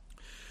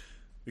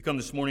We come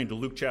this morning to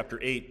Luke chapter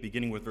 8,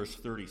 beginning with verse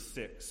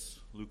 36.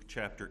 Luke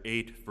chapter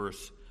 8,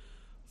 verse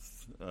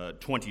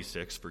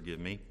 26,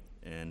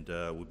 and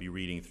we'll be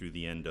reading through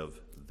the end of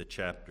the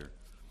chapter.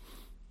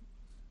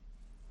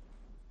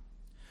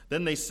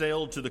 Then they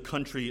sailed to the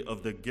country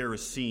of the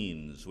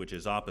Gerasenes, which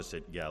is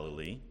opposite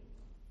Galilee.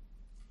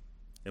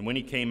 And when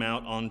he came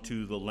out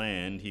onto the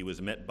land, he was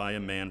met by a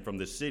man from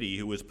the city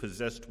who was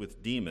possessed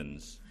with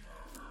demons,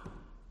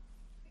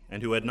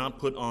 and who had not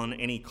put on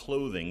any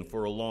clothing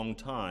for a long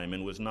time,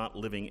 and was not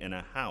living in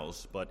a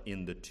house, but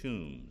in the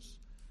tombs.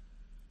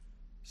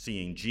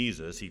 Seeing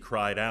Jesus, he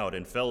cried out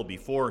and fell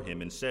before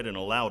him and said in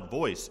a loud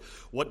voice,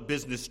 "What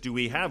business do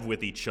we have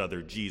with each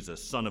other,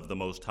 Jesus, Son of the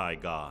Most High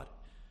God?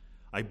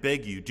 I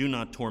beg you, do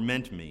not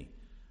torment me."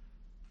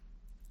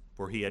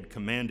 For he had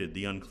commanded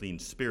the unclean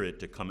spirit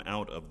to come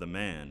out of the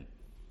man.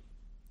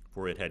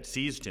 For it had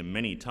seized him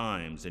many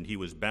times, and he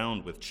was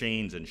bound with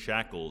chains and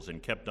shackles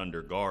and kept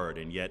under guard,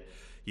 and yet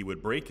he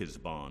would break his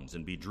bonds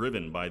and be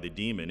driven by the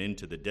demon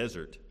into the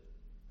desert.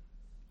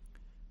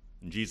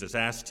 And Jesus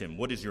asked him,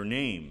 "What is your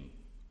name?"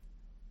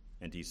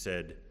 And he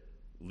said,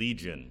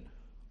 "Legion,"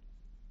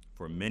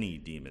 for many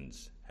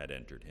demons had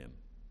entered him.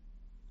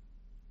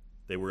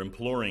 They were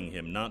imploring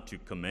him not to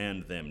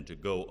command them to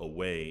go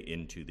away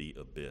into the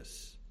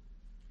abyss.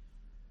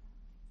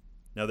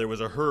 Now there was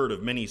a herd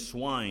of many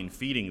swine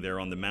feeding there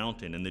on the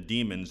mountain, and the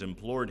demons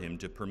implored him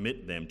to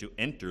permit them to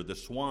enter the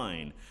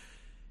swine.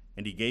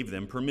 And he gave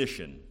them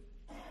permission.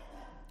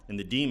 And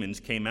the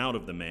demons came out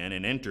of the man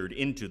and entered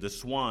into the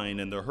swine,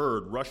 and the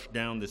herd rushed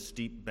down the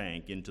steep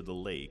bank into the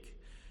lake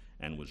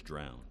and was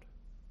drowned.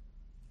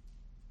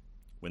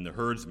 When the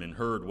herdsmen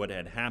heard what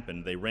had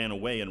happened, they ran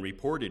away and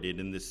reported it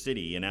in the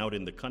city and out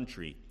in the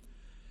country.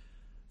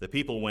 The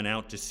people went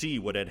out to see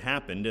what had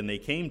happened, and they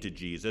came to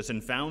Jesus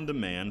and found the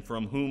man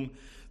from whom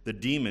the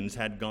demons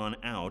had gone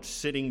out,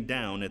 sitting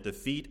down at the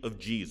feet of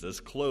Jesus,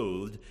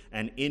 clothed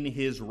and in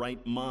his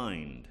right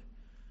mind.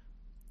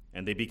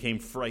 And they became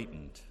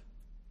frightened.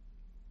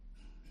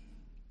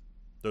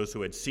 Those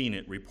who had seen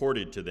it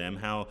reported to them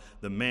how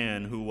the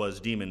man who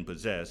was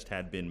demon-possessed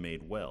had been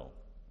made well.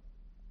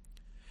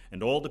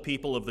 And all the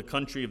people of the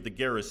country of the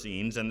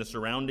Gerasenes and the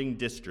surrounding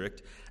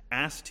district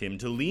asked him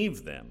to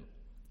leave them,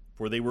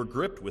 for they were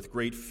gripped with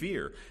great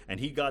fear, and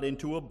he got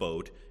into a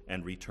boat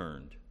and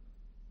returned.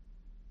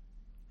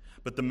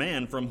 But the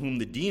man from whom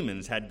the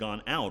demons had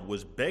gone out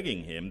was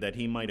begging him that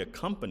he might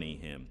accompany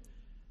him.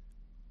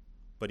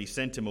 But he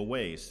sent him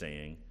away,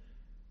 saying,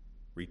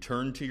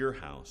 "Return to your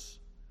house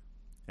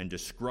and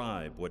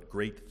describe what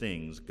great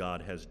things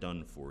God has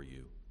done for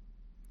you."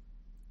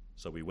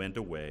 So he went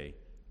away,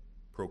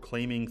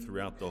 proclaiming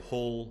throughout the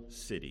whole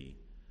city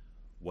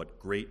what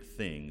great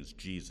things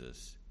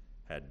Jesus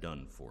had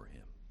done for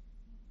him.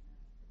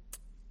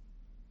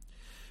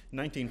 In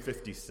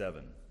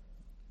 1957,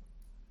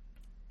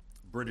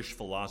 British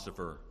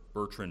philosopher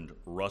Bertrand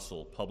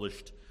Russell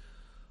published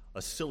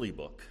a silly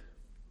book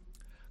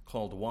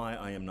called Why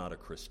I Am Not a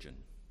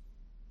Christian.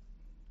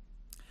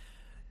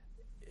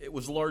 It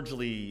was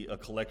largely a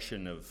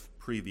collection of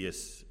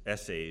previous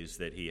essays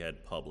that he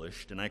had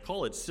published, and I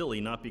call it silly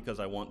not because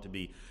I want to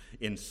be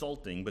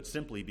insulting, but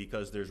simply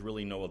because there's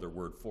really no other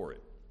word for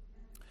it.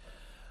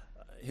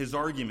 His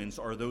arguments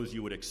are those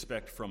you would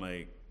expect from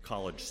a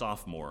college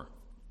sophomore,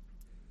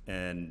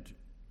 and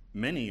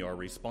many are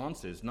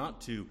responses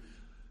not to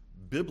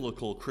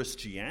biblical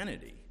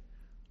Christianity,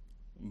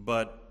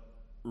 but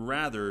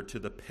rather to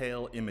the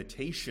pale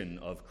imitation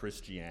of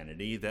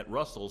Christianity that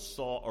Russell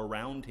saw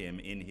around him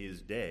in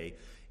his day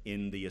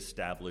in the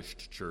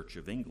established Church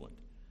of England.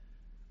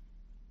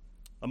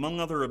 Among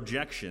other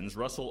objections,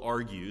 Russell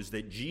argues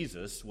that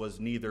Jesus was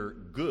neither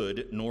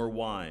good nor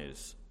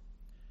wise.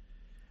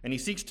 And he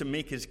seeks to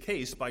make his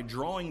case by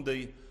drawing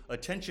the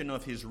attention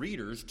of his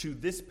readers to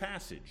this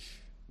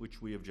passage,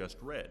 which we have just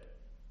read.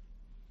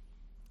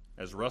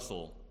 As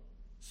Russell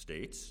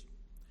states,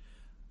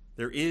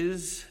 there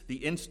is the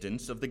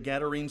instance of the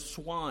Gadarene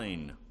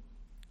swine,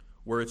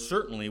 where it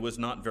certainly was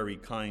not very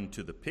kind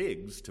to the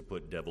pigs to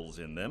put devils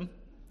in them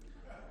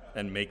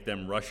and make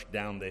them rush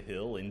down the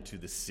hill into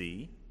the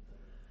sea.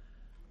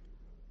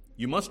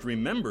 You must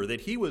remember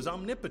that he was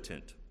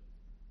omnipotent,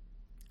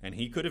 and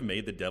he could have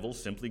made the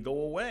devils simply go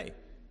away,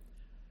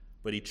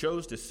 but he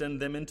chose to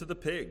send them into the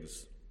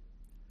pigs.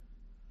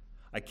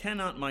 I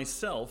cannot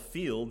myself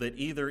feel that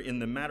either in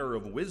the matter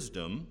of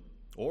wisdom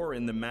or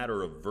in the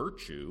matter of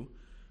virtue,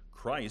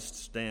 Christ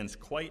stands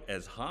quite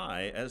as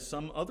high as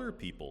some other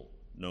people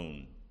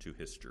known to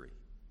history.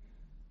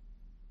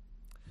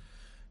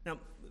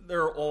 Now,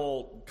 there are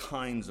all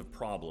kinds of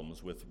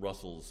problems with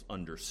Russell's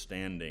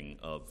understanding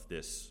of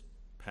this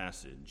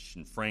passage,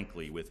 and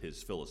frankly, with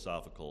his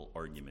philosophical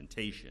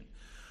argumentation.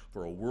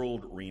 For a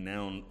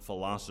world-renowned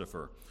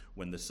philosopher,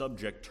 when the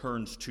subject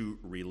turns to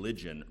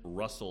religion,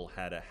 Russell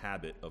had a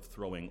habit of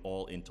throwing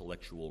all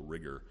intellectual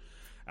rigor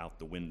out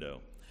the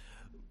window.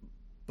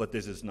 But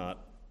this is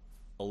not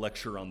a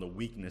lecture on the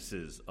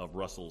weaknesses of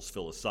Russell's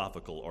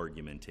philosophical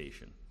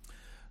argumentation.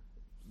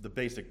 the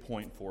basic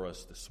point for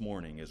us this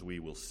morning, as we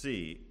will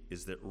see,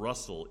 is that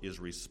Russell is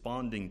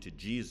responding to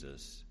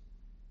Jesus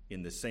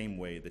in the same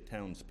way the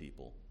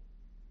townspeople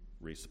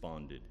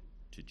responded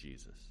to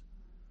Jesus.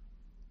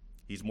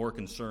 He's more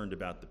concerned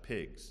about the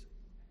pigs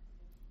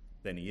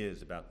than he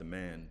is about the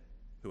man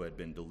who had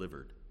been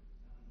delivered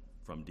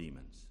from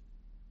demons.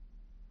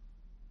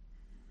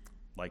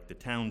 Like the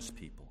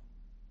townspeople,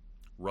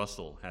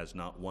 Russell has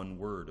not one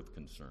word of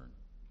concern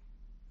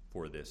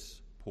for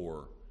this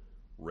poor,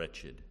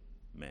 wretched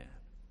man.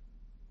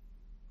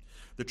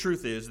 The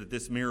truth is that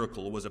this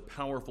miracle was a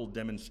powerful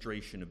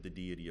demonstration of the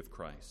deity of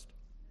Christ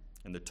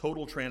and the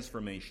total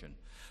transformation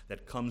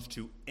that comes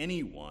to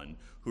anyone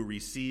who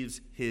receives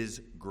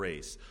his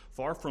grace.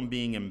 Far from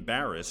being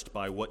embarrassed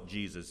by what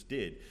Jesus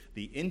did,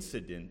 the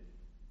incident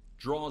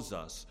draws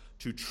us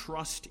to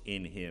trust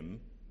in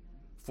him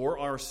for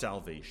our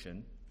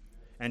salvation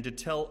and to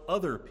tell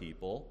other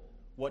people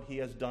what he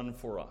has done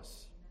for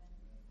us.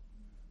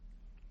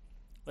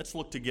 Let's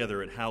look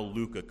together at how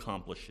Luke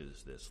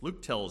accomplishes this.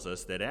 Luke tells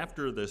us that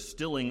after the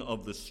stilling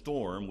of the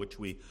storm, which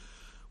we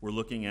were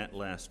looking at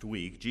last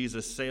week,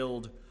 Jesus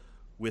sailed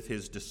with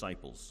his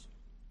disciples.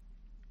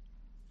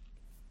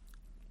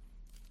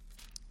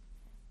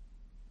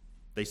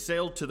 They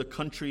sailed to the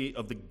country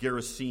of the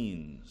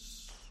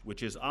Gerasenes,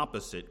 which is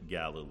opposite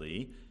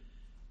Galilee.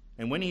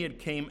 And when he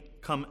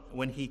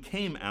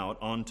came out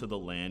onto the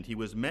land, he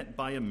was met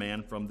by a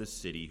man from the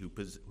city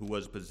who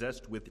was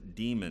possessed with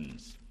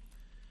demons,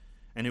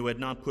 and who had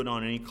not put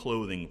on any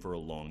clothing for a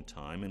long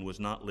time, and was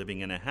not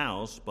living in a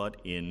house,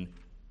 but in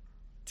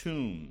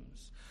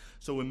tombs.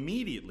 So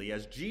immediately,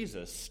 as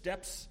Jesus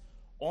steps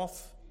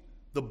off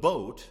the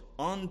boat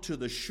onto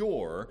the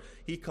shore,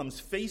 he comes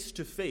face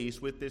to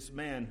face with this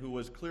man who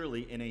was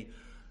clearly in a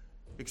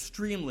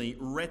extremely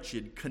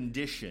wretched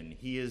condition.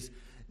 He is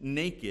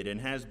naked and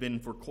has been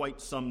for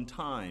quite some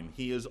time.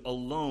 He is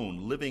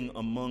alone, living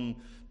among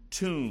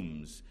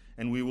tombs.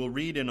 And we will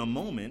read in a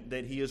moment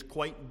that he is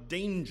quite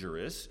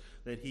dangerous,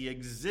 that he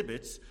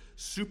exhibits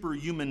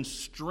superhuman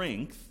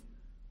strength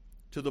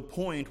to the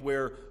point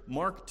where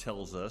Mark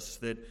tells us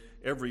that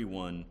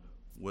everyone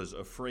was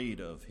afraid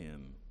of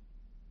him.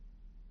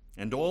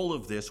 And all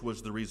of this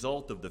was the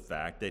result of the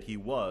fact that he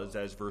was,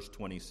 as verse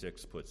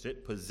 26 puts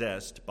it,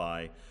 possessed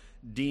by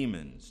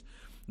demons.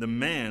 The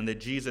man that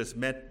Jesus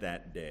met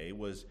that day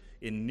was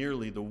in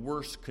nearly the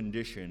worst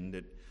condition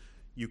that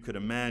you could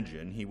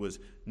imagine. He was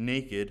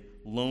naked,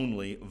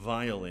 lonely,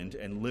 violent,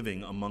 and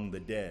living among the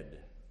dead.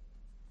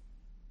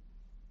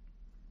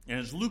 And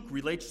as Luke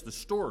relates the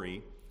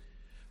story,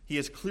 he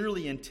is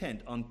clearly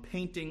intent on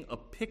painting a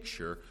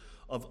picture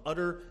of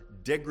utter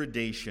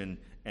degradation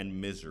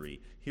and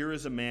misery. Here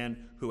is a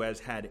man who has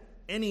had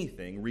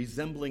anything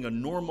resembling a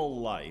normal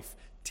life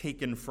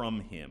taken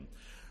from him.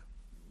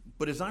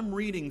 But as I'm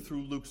reading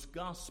through Luke's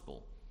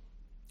gospel,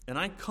 and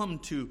I come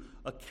to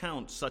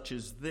accounts such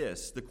as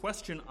this, the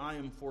question I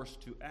am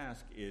forced to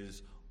ask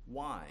is,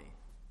 why?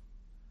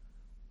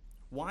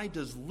 Why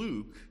does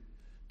Luke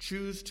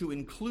choose to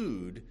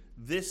include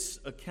this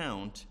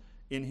account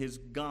in his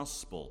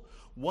gospel?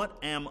 What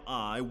am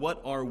I,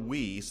 what are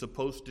we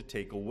supposed to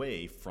take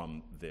away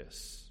from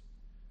this?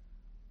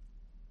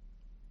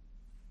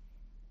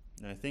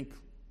 And I think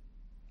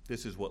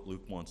this is what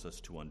Luke wants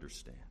us to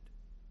understand.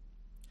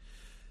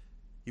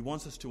 He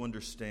wants us to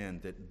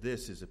understand that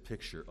this is a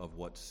picture of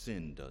what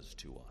sin does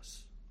to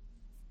us.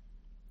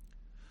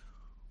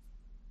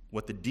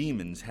 What the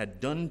demons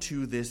had done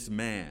to this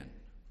man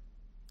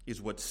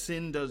is what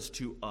sin does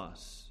to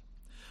us.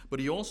 But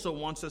he also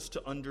wants us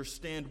to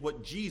understand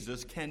what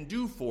Jesus can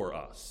do for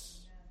us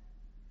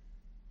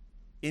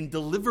in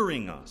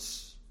delivering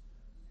us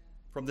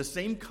from the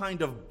same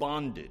kind of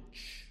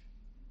bondage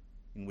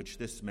in which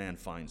this man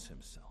finds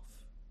himself.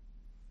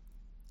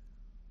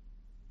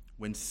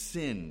 When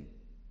sin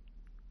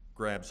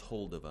grabs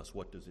hold of us,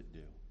 what does it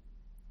do?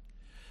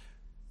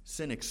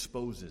 Sin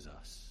exposes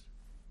us,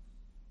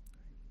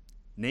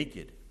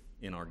 naked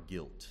in our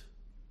guilt.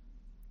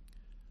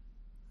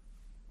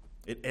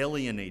 It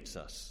alienates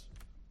us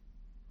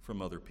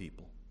from other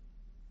people,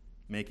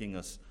 making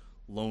us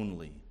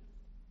lonely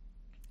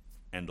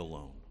and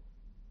alone.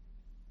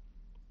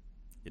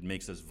 It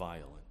makes us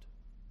violent,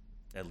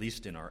 at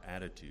least in our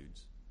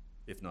attitudes,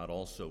 if not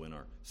also in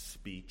our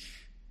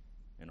speech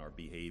and our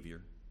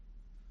behavior.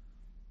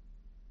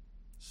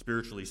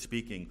 Spiritually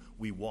speaking,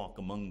 we walk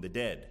among the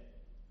dead.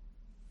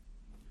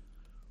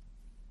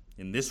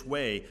 In this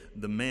way,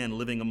 the man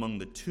living among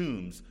the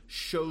tombs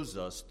shows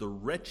us the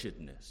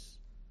wretchedness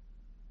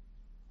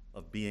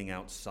of being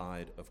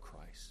outside of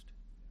Christ.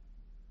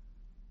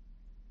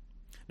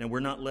 Now,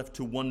 we're not left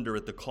to wonder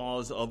at the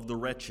cause of the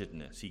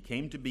wretchedness. He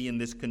came to be in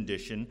this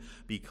condition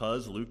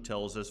because, Luke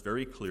tells us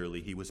very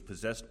clearly, he was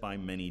possessed by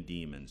many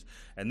demons.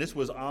 And this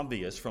was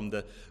obvious from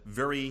the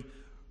very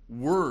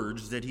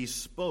words that he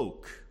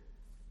spoke.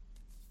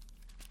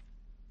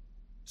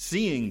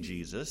 Seeing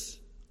Jesus,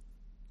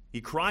 He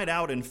cried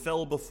out and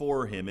fell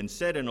before him and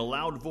said in a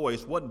loud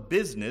voice, "What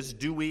business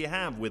do we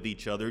have with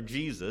each other,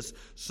 Jesus,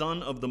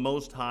 Son of the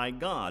Most High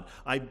God?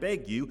 I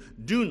beg you,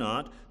 do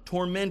not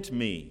torment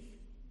me."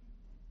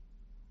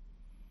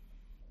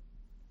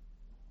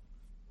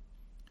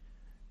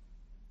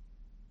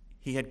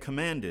 He had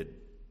commanded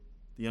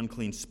the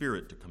unclean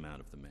spirit to come out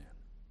of the man.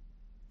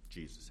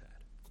 Jesus had.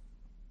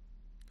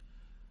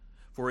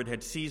 For it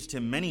had seized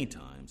him many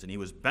times, and he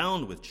was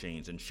bound with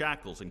chains and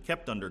shackles and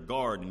kept under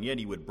guard, and yet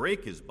he would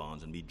break his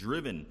bonds and be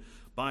driven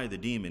by the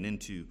demon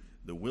into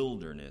the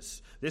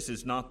wilderness. This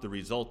is not the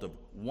result of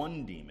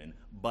one demon,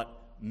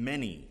 but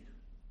many.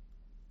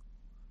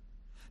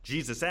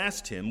 Jesus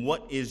asked him,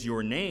 "What is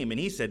your name?" And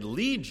he said,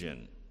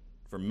 "Legion,"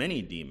 for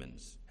many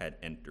demons had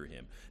entered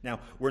him. Now,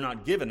 we're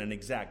not given an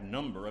exact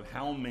number of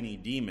how many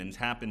demons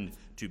happened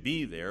to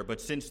be there, but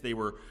since there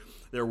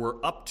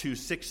were up to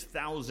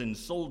 6,000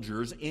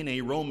 soldiers in a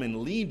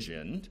Roman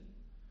legion,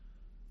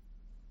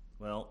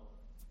 well,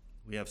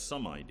 we have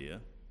some idea.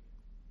 It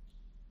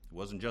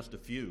wasn't just a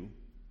few.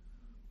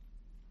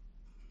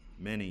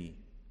 Many,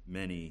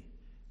 many,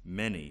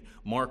 many.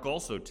 Mark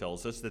also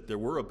tells us that there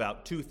were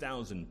about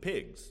 2,000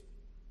 pigs.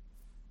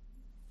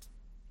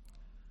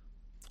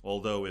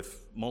 Although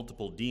if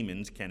multiple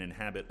demons can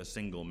inhabit a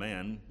single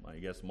man, I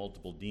guess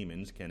multiple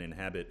demons can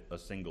inhabit a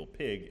single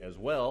pig as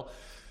well.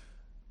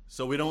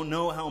 So we don't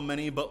know how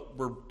many, but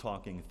we're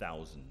talking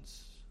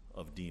thousands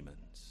of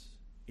demons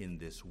in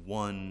this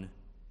one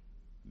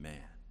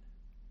man.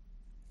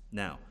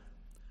 Now,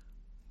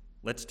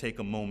 let's take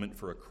a moment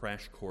for a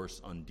crash course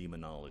on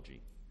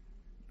demonology.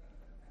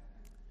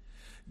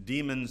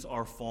 Demons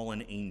are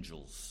fallen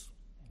angels.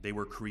 They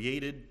were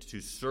created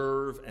to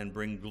serve and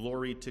bring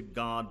glory to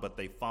God, but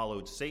they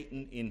followed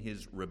Satan in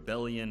his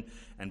rebellion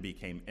and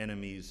became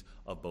enemies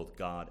of both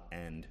God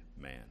and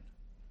man.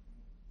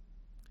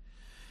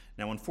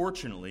 Now,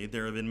 unfortunately,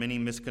 there have been many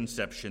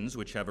misconceptions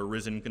which have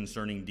arisen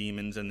concerning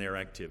demons and their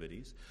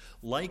activities.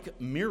 Like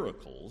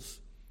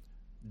miracles,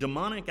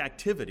 demonic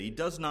activity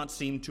does not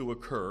seem to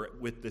occur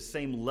with the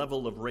same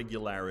level of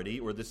regularity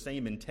or the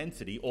same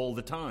intensity all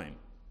the time.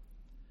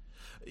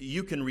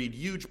 You can read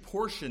huge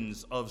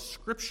portions of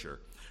Scripture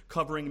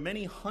covering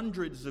many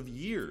hundreds of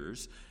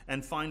years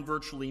and find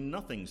virtually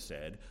nothing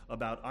said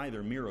about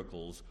either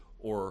miracles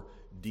or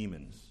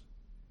demons.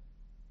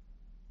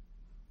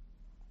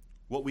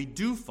 What we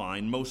do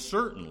find most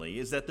certainly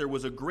is that there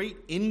was a great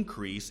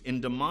increase in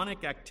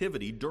demonic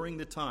activity during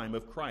the time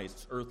of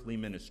Christ's earthly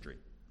ministry.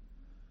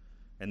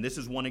 And this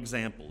is one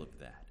example of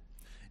that.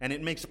 And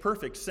it makes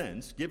perfect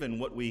sense given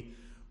what we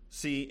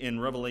see in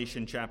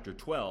Revelation chapter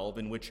 12,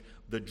 in which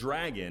the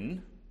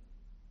dragon,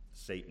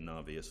 Satan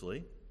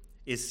obviously,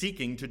 is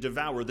seeking to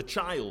devour the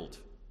child,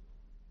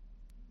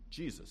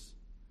 Jesus.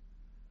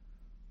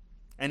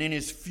 And in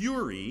his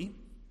fury,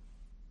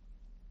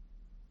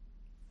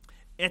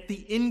 at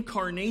the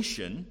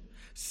incarnation,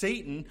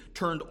 Satan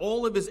turned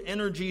all of his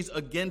energies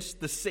against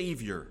the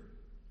Savior.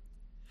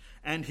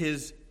 And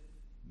his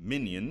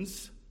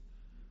minions,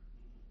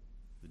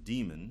 the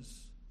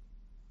demons,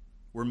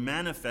 were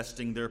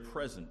manifesting their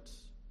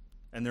presence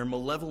and their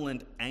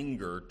malevolent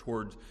anger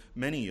towards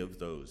many of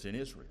those in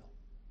Israel.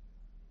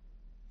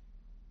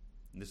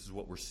 And this is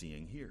what we're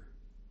seeing here.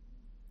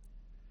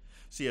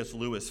 C.S.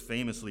 Lewis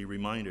famously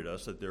reminded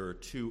us that there are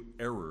two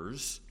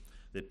errors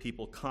that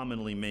people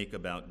commonly make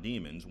about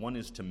demons. One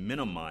is to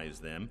minimize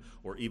them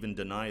or even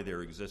deny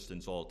their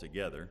existence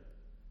altogether.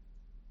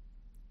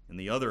 And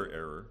the other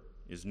error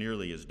is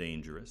nearly as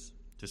dangerous,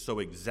 to so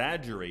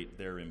exaggerate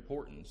their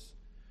importance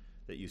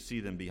that you see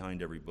them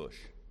behind every bush.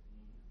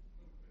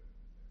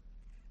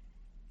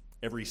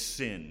 Every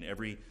sin,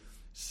 every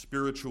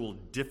spiritual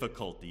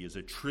difficulty is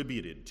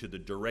attributed to the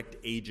direct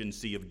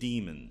agency of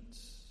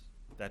demons.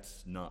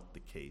 That's not the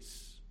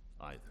case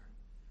either.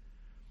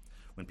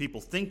 When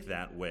people think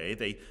that way,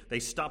 they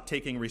stop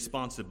taking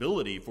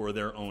responsibility for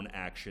their own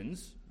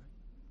actions.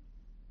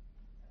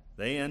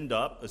 They end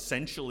up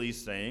essentially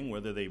saying,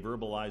 whether they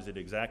verbalize it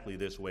exactly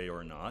this way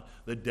or not,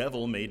 the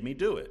devil made me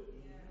do it.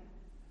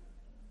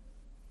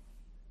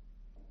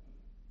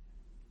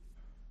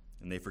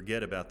 And they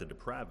forget about the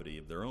depravity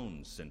of their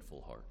own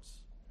sinful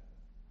hearts.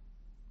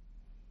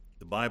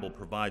 The Bible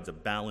provides a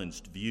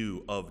balanced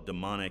view of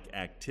demonic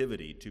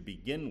activity. To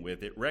begin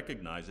with, it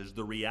recognizes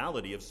the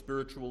reality of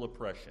spiritual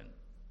oppression.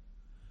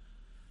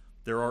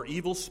 There are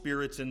evil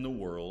spirits in the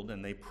world,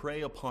 and they prey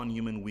upon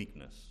human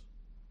weakness.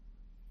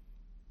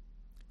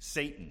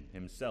 Satan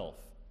himself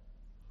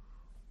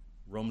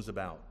roams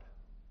about,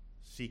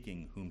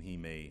 seeking whom he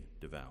may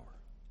devour.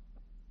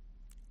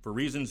 For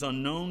reasons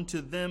unknown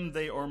to them,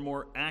 they are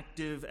more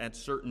active at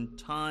certain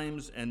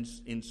times and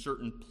in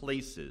certain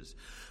places.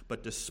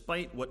 But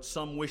despite what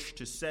some wish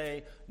to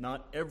say,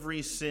 not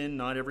every sin,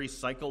 not every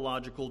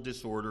psychological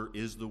disorder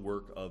is the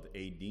work of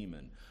a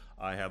demon.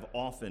 I have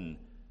often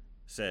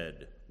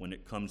said, when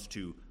it comes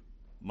to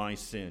my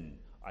sin,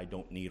 I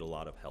don't need a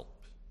lot of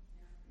help.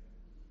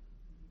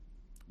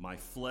 My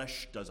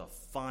flesh does a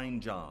fine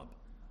job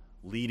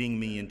leading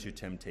me into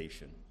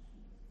temptation.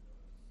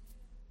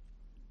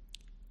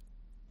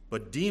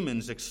 But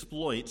demons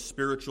exploit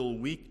spiritual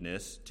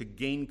weakness to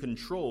gain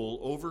control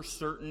over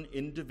certain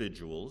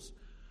individuals,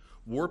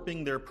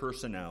 warping their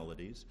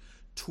personalities,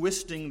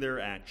 twisting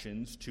their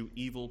actions to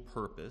evil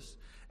purpose,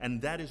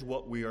 and that is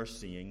what we are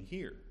seeing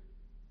here.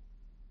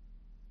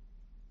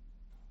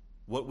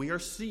 What we are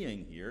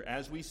seeing here,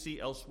 as we see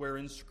elsewhere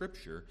in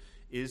Scripture,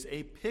 is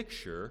a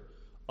picture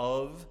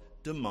of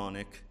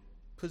demonic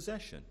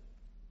possession.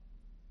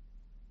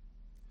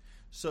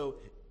 So,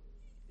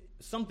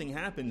 something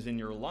happens in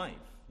your life,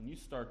 and you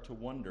start to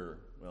wonder,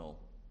 well,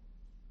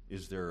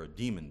 is there a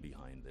demon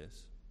behind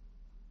this?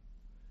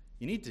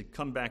 You need to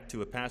come back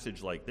to a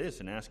passage like this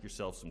and ask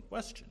yourself some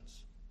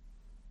questions.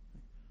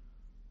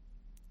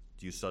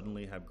 Do you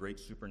suddenly have great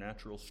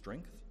supernatural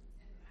strength?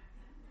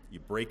 You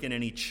breaking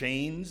any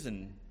chains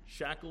and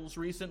shackles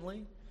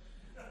recently?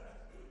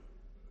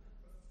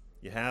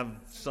 You have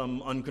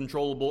some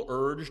uncontrollable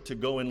urge to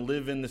go and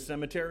live in the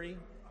cemetery?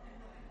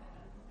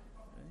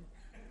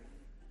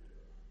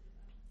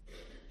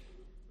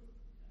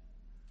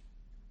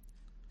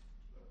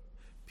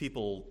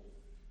 People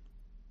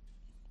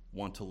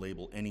want to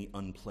label any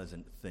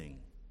unpleasant thing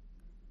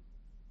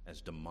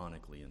as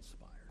demonically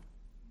inspired.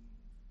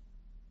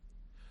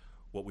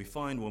 What we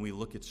find when we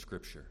look at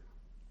Scripture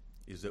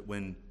is that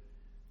when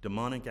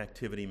demonic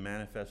activity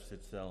manifests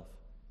itself,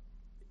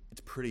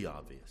 it's pretty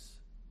obvious.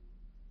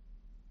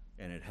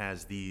 And it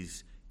has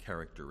these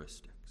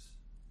characteristics.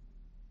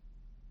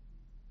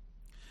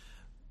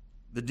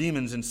 The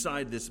demons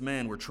inside this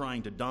man were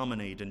trying to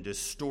dominate and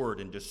distort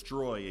and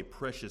destroy a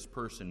precious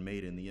person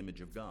made in the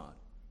image of God.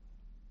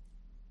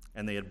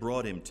 And they had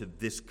brought him to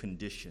this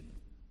condition.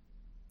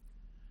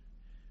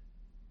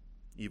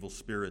 Evil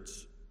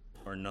spirits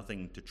are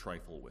nothing to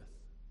trifle with.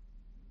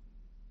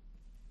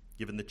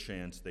 Given the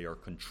chance, they are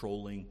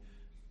controlling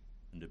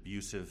and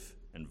abusive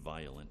and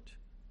violent.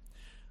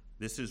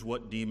 This is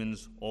what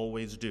demons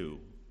always do.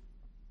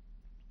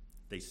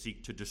 They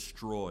seek to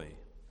destroy.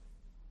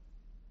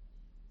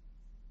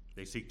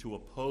 They seek to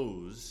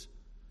oppose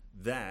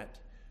that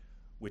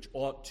which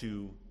ought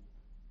to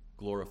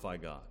glorify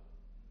God.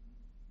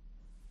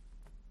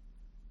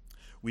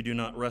 We do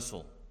not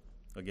wrestle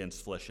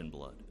against flesh and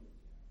blood,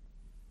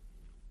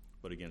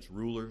 but against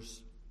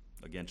rulers,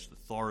 against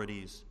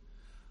authorities,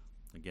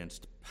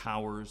 against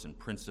powers and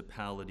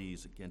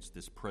principalities, against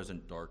this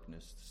present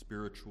darkness,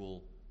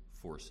 spiritual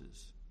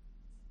forces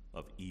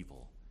of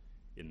evil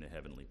in the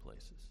heavenly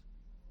places.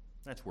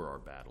 That's where our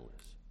battle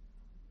is.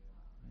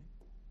 Right?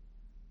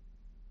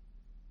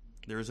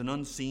 There is an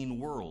unseen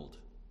world.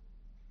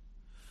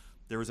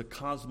 There is a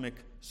cosmic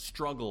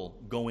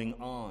struggle going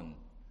on.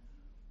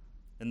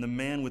 And the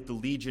man with the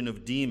legion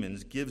of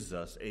demons gives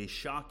us a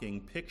shocking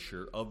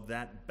picture of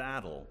that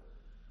battle.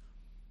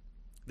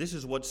 This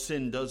is what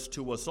sin does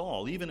to us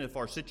all. Even if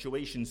our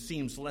situation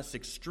seems less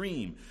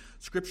extreme,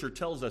 Scripture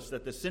tells us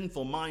that the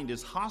sinful mind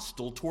is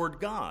hostile toward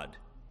God.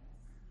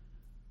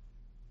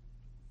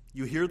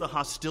 You hear the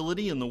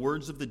hostility in the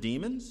words of the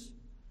demons?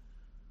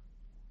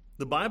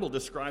 The Bible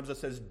describes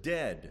us as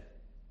dead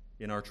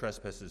in our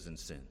trespasses and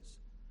sins.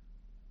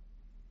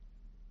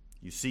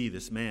 You see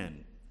this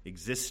man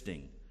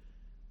existing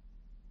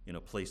in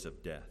a place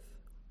of death.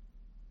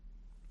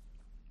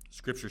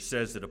 Scripture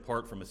says that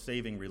apart from a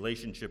saving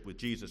relationship with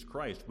Jesus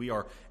Christ, we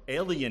are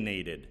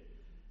alienated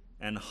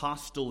and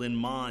hostile in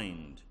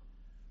mind.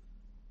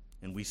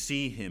 And we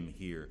see him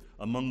here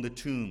among the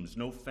tombs,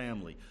 no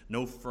family,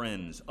 no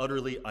friends,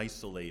 utterly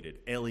isolated,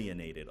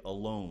 alienated,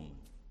 alone.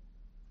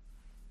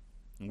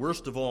 And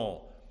worst of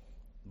all,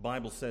 the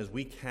Bible says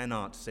we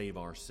cannot save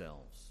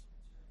ourselves.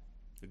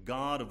 The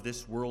God of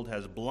this world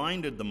has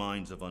blinded the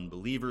minds of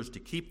unbelievers to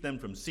keep them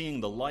from seeing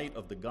the light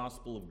of the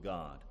gospel of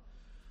God.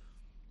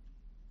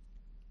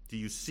 Do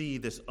you see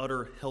this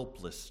utter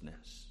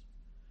helplessness?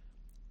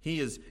 He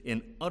is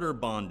in utter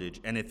bondage,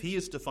 and if he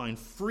is to find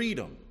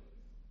freedom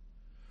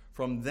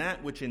from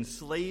that which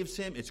enslaves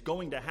him, it's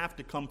going to have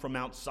to come from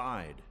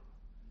outside.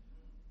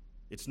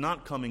 It's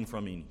not coming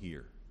from in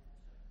here.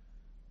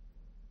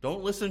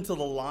 Don't listen to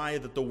the lie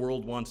that the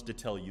world wants to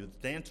tell you.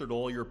 The answer to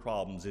all your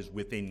problems is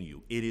within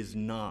you. It is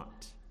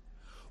not.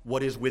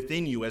 What is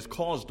within you has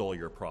caused all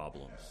your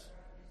problems.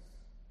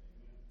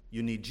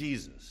 You need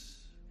Jesus.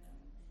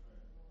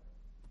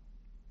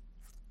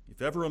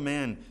 If ever a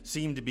man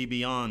seemed to be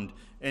beyond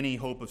any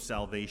hope of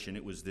salvation,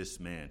 it was this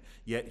man.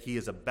 Yet he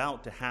is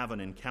about to have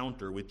an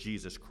encounter with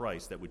Jesus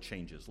Christ that would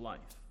change his life.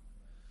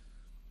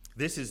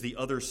 This is the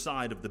other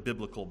side of the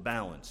biblical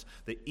balance.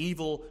 The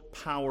evil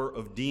power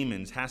of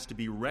demons has to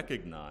be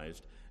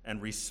recognized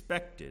and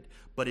respected,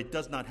 but it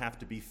does not have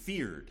to be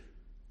feared.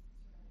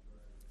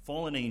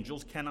 Fallen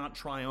angels cannot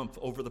triumph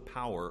over the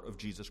power of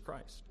Jesus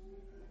Christ.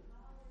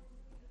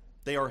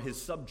 They are his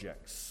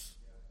subjects.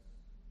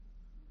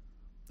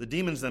 The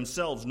demons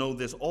themselves know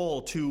this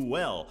all too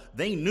well.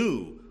 They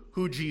knew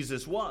who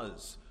Jesus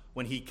was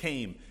when he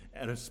came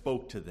and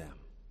spoke to them.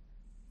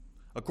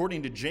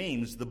 According to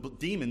James, the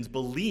demons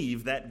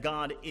believe that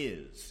God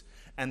is,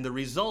 and the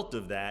result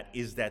of that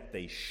is that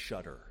they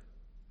shudder.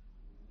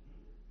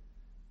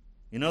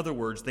 In other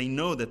words, they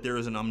know that there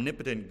is an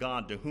omnipotent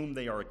God to whom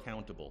they are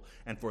accountable.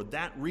 And for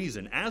that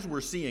reason, as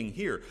we're seeing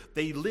here,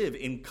 they live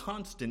in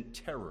constant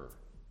terror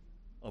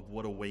of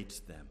what awaits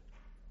them.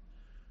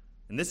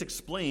 And this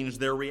explains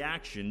their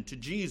reaction to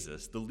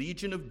Jesus. The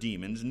legion of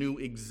demons knew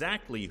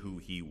exactly who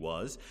he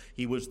was.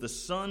 He was the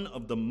Son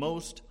of the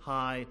Most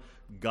High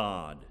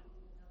God.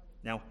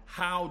 Now,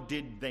 how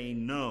did they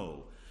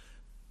know?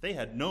 They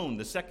had known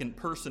the second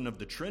person of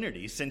the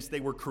Trinity since they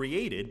were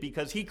created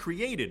because he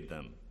created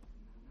them.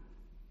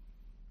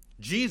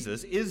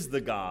 Jesus is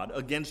the God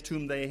against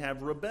whom they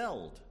have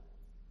rebelled.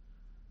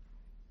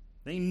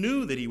 They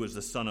knew that he was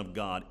the Son of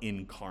God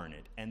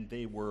incarnate, and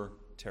they were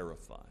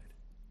terrified.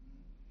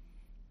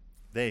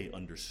 They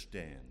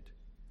understand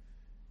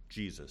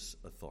Jesus'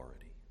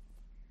 authority.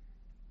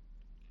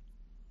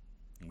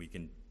 And we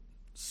can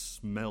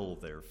smell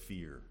their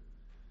fear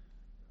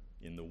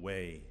in the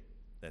way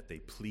that they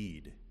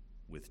plead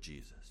with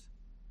Jesus.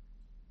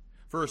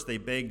 First, they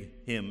beg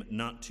him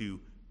not to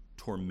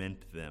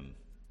torment them.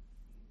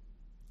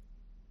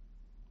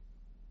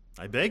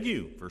 I beg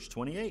you, verse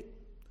 28,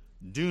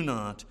 do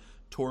not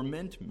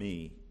torment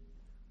me.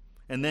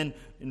 And then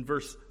in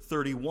verse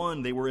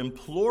 31, they were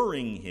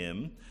imploring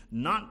him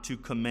not to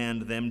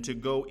command them to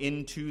go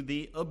into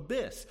the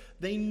abyss.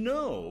 They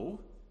know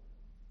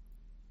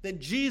that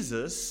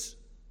Jesus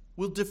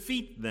will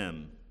defeat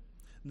them.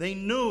 They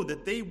know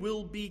that they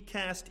will be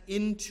cast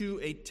into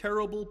a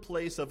terrible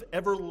place of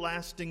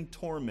everlasting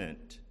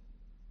torment.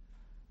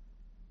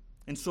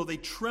 And so they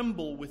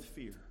tremble with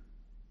fear.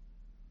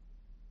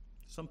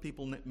 Some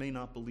people may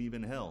not believe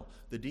in hell.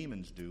 The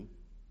demons do.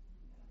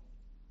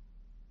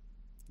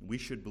 We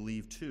should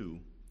believe too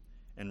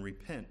and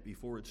repent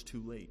before it's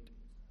too late.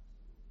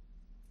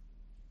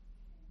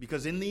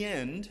 Because in the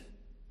end,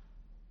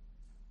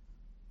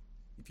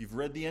 if you've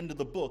read the end of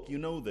the book, you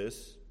know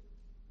this.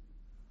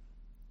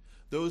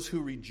 Those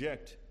who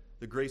reject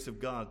the grace of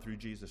God through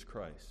Jesus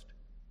Christ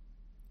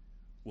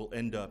will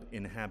end up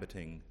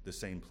inhabiting the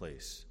same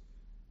place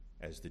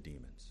as the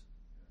demons.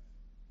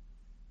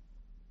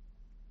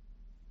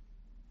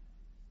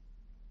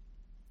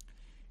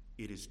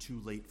 It is too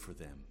late for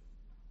them.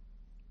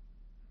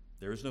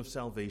 There is no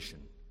salvation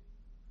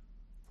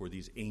for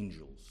these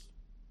angels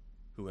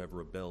who have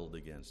rebelled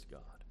against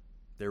God.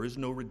 There is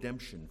no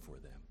redemption for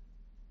them.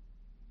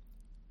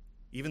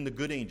 Even the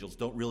good angels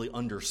don't really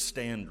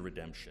understand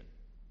redemption.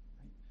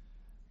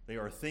 They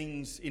are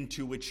things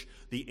into which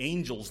the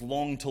angels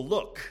long to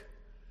look,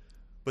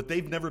 but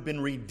they've never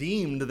been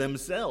redeemed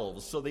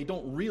themselves, so they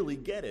don't really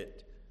get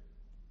it.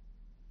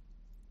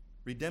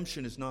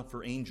 Redemption is not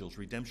for angels.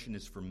 Redemption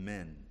is for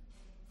men.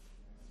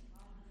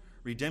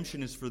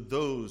 Redemption is for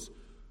those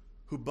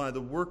who by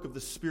the work of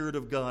the Spirit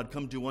of God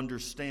come to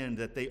understand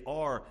that they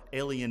are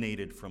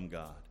alienated from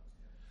God,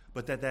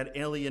 but that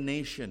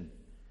alienation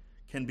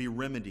can be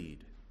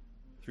remedied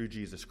through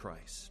Jesus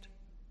Christ.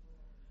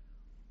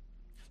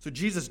 So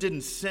Jesus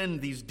didn't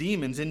send these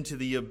demons into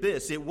the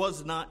abyss. It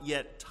was not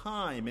yet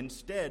time.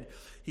 Instead,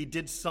 he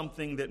did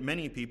something that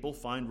many people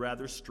find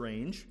rather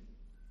strange.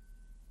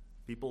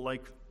 People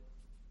like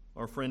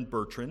our friend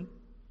Bertrand.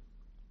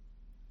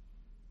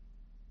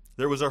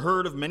 There was a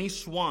herd of many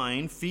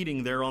swine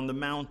feeding there on the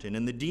mountain,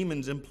 and the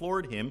demons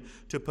implored him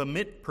to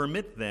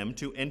permit them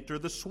to enter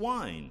the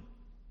swine.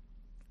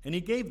 And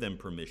he gave them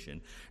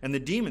permission. And the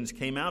demons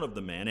came out of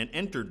the man and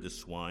entered the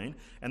swine,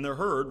 and the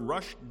herd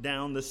rushed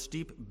down the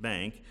steep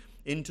bank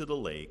into the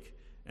lake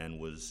and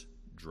was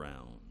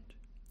drowned.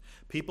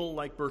 People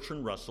like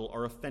Bertrand Russell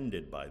are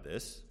offended by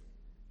this.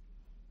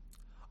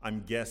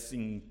 I'm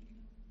guessing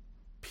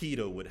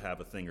PETA would have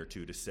a thing or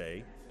two to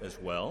say as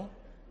well.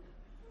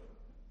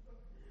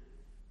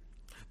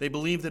 They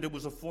believe that it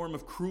was a form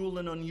of cruel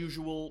and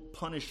unusual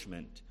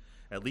punishment,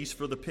 at least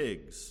for the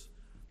pigs,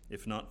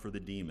 if not for the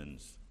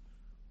demons.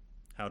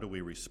 How do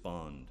we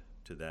respond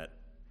to that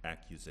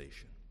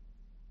accusation?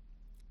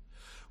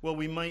 Well,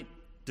 we might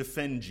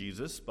defend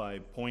Jesus by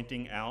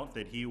pointing out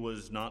that he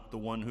was not the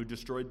one who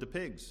destroyed the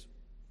pigs.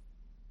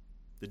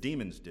 The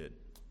demons did.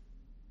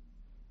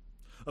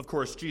 Of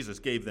course, Jesus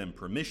gave them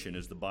permission,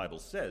 as the Bible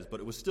says,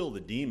 but it was still the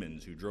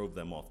demons who drove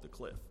them off the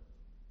cliff.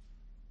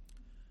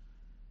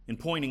 In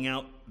pointing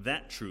out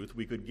that truth,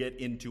 we could get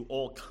into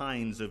all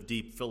kinds of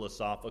deep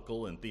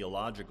philosophical and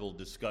theological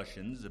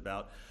discussions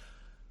about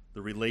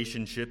the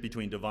relationship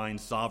between divine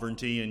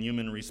sovereignty and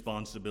human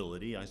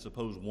responsibility. I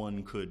suppose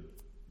one could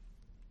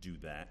do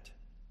that.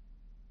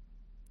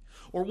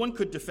 Or one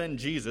could defend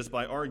Jesus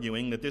by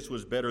arguing that this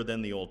was better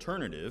than the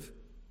alternative,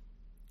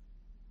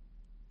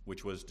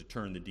 which was to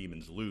turn the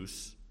demons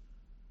loose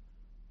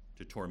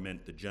to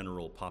torment the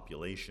general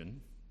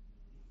population.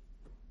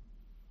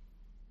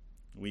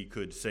 We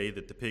could say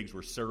that the pigs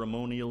were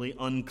ceremonially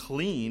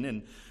unclean,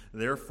 and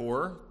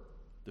therefore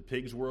the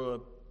pigs were a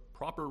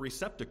proper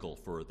receptacle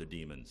for the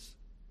demons.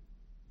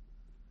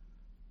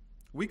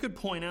 We could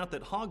point out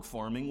that hog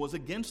farming was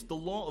against the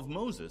law of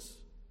Moses.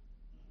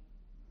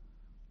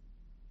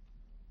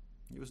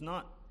 It was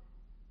not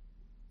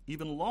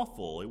even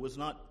lawful. It was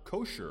not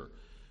kosher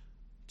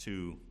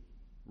to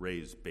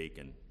raise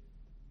bacon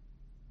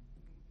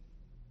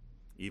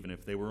even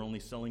if they were only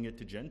selling it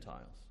to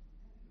Gentiles.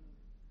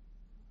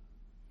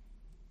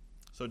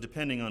 So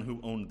depending on who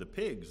owned the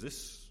pigs,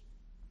 this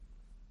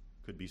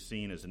could be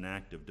seen as an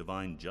act of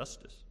divine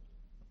justice.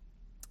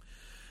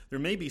 There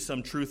may be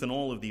some truth in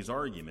all of these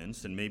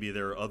arguments, and maybe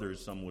there are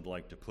others some would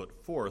like to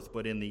put forth,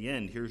 but in the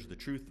end, here's the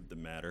truth of the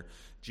matter.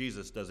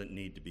 Jesus doesn't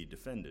need to be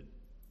defended.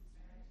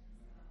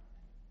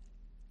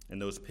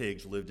 And those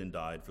pigs lived and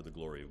died for the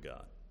glory of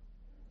God.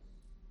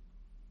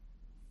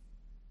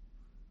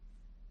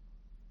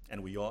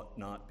 And we ought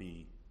not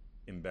be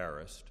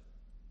embarrassed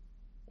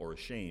or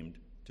ashamed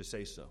to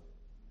say so.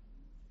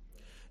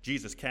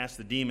 Jesus cast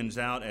the demons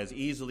out as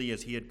easily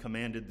as he had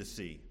commanded the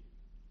sea.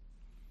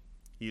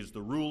 He is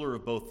the ruler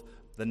of both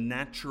the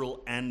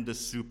natural and the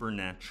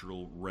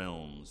supernatural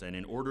realms. And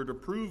in order to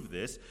prove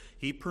this,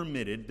 he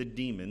permitted the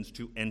demons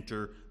to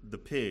enter the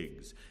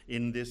pigs.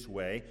 In this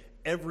way,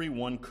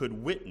 everyone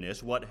could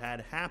witness what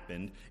had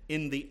happened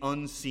in the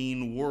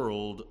unseen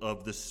world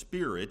of the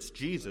spirits.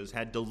 Jesus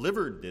had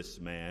delivered this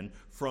man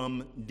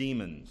from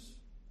demons.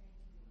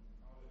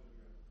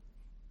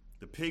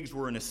 The pigs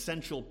were an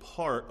essential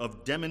part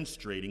of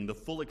demonstrating the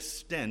full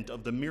extent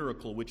of the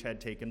miracle which had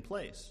taken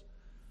place.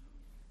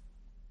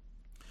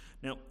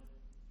 Now,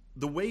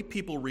 the way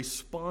people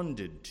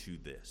responded to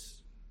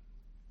this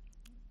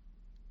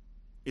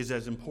is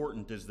as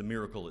important as the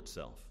miracle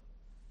itself.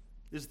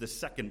 This is the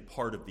second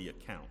part of the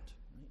account.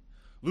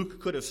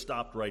 Luke could have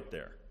stopped right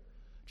there.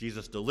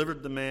 Jesus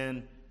delivered the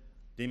man,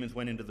 demons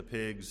went into the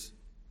pigs,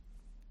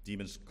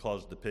 demons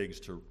caused the pigs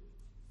to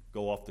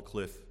go off the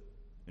cliff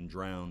and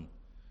drown.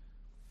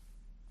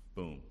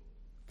 Boom.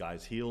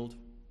 Guy's healed.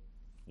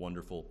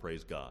 Wonderful.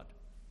 Praise God.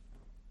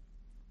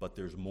 But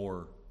there's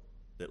more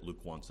that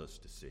Luke wants us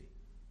to see.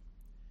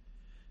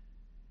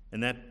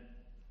 And that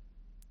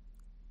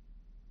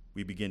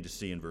we begin to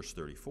see in verse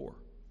 34.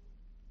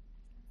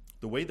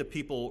 The way the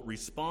people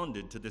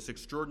responded to this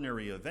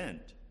extraordinary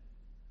event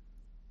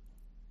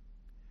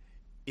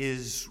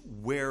is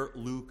where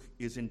Luke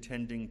is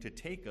intending to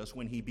take us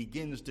when he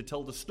begins to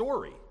tell the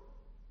story.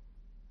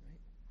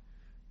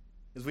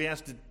 As we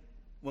asked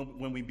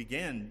when we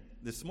began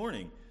this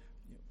morning,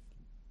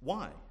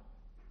 why?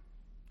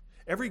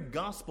 Every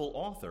gospel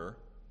author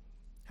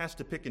has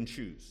to pick and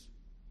choose.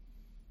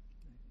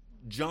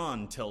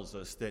 John tells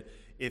us that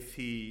if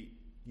he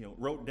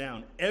wrote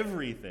down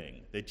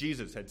everything that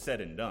Jesus had said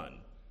and done,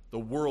 the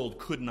world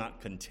could not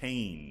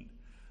contain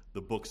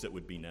the books that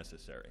would be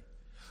necessary.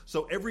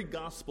 So every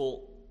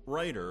gospel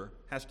writer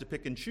has to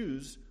pick and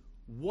choose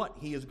what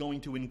he is going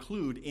to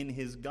include in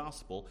his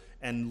gospel,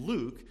 and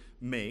Luke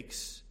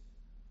makes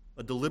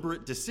a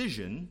deliberate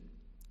decision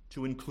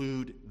to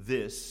include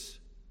this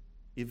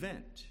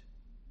event.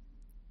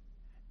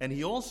 And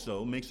he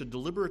also makes a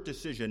deliberate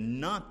decision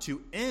not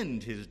to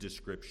end his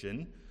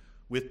description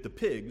with the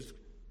pigs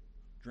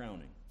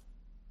drowning.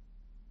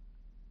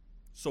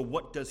 So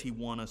what does he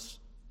want us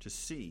to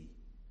see?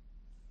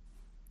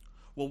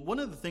 Well, one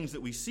of the things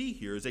that we see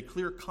here is a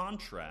clear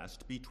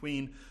contrast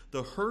between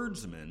the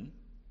herdsmen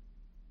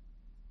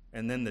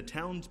and then the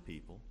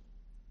townspeople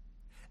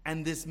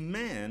and this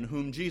man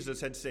whom Jesus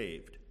had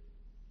saved.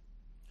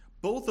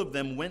 Both of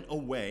them went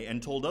away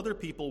and told other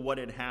people what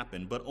had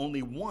happened, but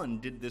only one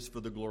did this for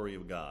the glory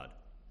of God.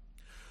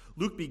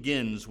 Luke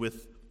begins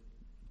with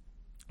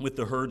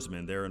the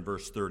herdsmen there in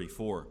verse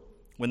 34.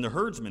 When the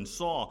herdsmen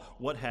saw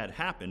what had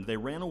happened, they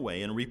ran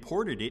away and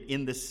reported it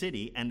in the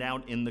city and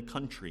out in the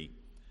country.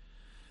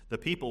 The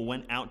people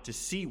went out to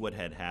see what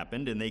had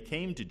happened, and they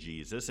came to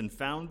Jesus and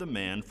found the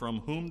man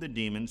from whom the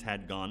demons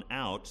had gone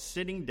out,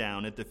 sitting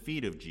down at the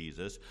feet of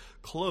Jesus,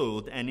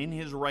 clothed and in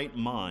his right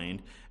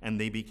mind, and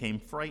they became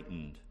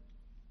frightened.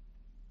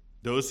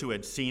 Those who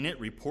had seen it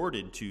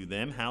reported to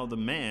them how the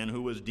man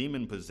who was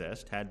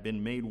demon-possessed had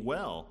been made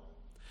well.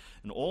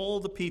 And all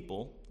the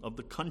people of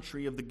the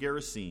country of the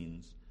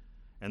Gerasenes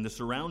and the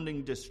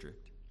surrounding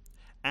district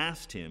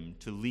asked him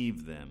to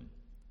leave them,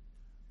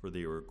 for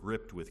they were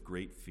gripped with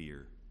great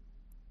fear.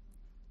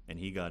 And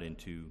he got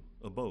into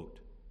a boat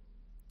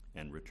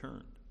and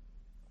returned.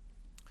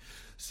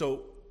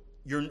 So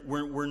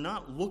we're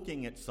not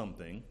looking at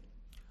something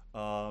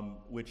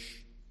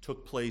which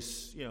took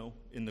place,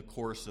 in the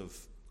course of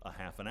a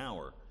half an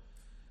hour.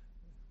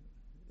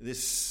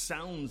 This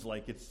sounds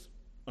like it's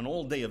an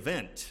all-day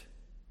event.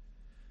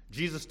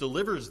 Jesus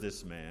delivers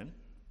this man.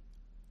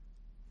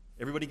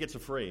 Everybody gets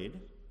afraid,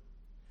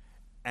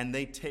 and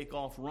they take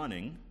off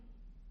running,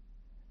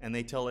 and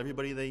they tell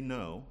everybody they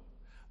know.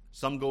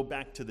 Some go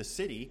back to the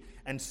city,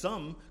 and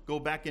some go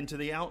back into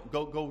the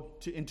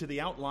into the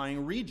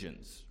outlying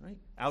regions, right?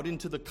 Out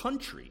into the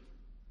country.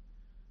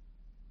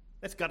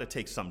 That's got to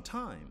take some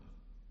time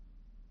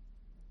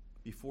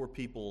before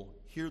people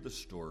hear the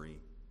story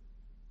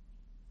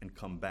and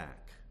come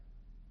back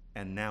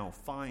and now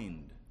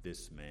find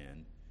this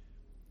man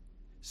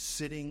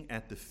sitting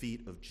at the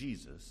feet of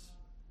Jesus,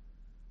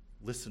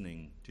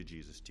 listening to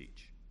Jesus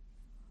teach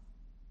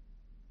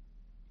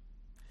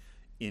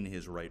in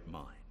his right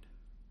mind.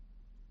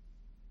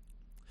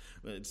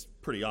 It's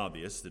pretty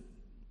obvious that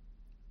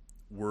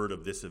word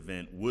of this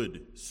event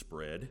would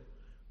spread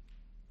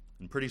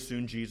And pretty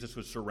soon Jesus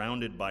was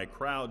surrounded by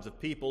crowds of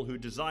people who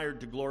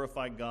desired to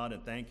glorify God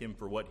and thank him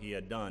for what he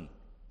had done.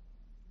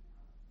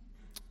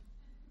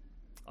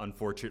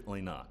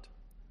 Unfortunately not.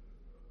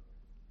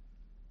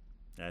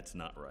 That's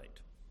not right.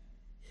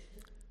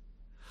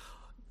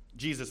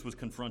 Jesus was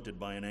confronted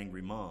by an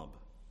angry mob.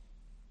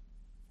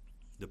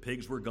 The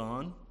pigs were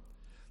gone.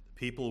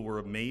 The people were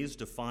amazed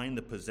to find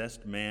the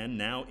possessed man,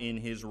 now in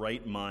his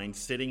right mind,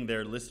 sitting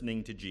there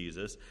listening to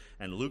Jesus.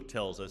 And Luke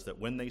tells us that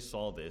when they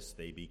saw this,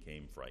 they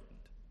became frightened.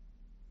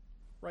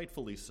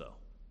 Rightfully so.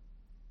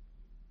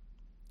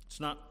 It's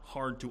not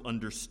hard to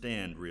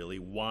understand, really,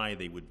 why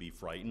they would be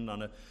frightened.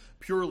 On a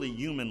purely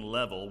human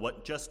level,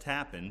 what just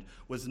happened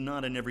was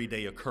not an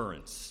everyday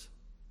occurrence.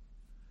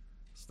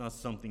 It's not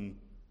something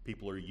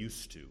people are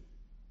used to.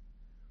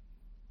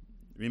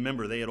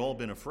 Remember, they had all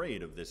been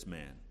afraid of this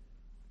man.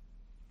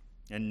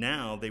 And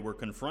now they were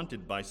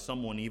confronted by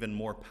someone even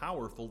more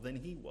powerful than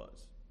he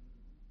was.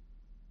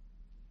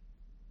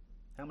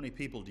 How many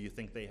people do you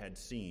think they had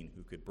seen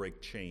who could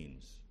break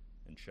chains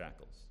and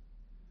shackles?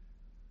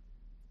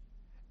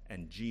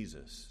 And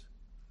Jesus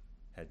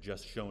had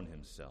just shown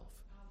himself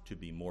to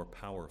be more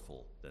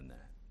powerful than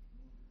that.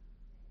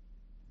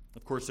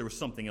 Of course, there was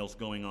something else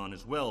going on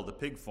as well. The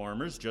pig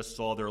farmers just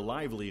saw their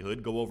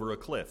livelihood go over a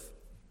cliff.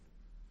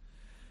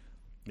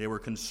 They were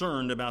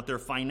concerned about their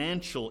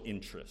financial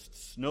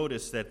interests.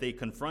 Notice that they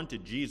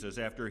confronted Jesus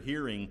after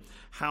hearing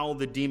how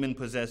the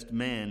demon-possessed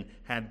man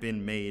had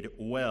been made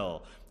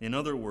well. In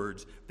other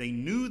words, they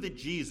knew that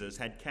Jesus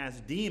had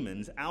cast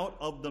demons out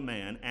of the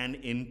man and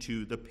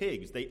into the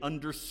pigs. They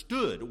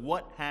understood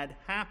what had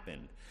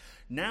happened.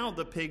 Now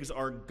the pigs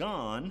are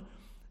gone,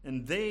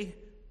 and they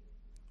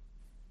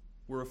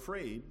were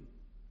afraid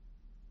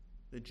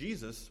that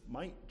Jesus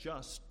might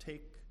just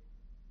take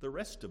the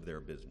rest of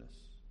their business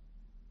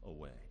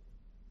away.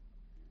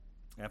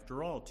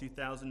 After all,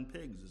 2,000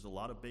 pigs is a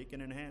lot of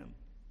bacon and ham.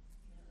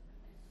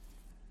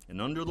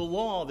 And under the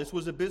law, this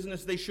was a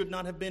business they should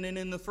not have been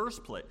in the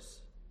first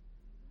place.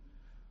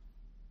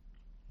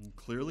 And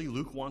clearly,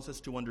 Luke wants us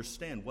to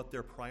understand what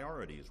their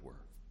priorities were.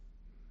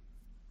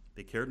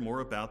 They cared more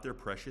about their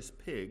precious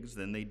pigs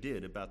than they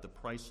did about the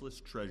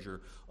priceless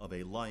treasure of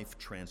a life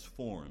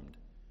transformed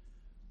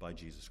by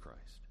Jesus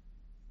Christ.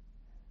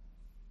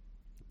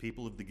 The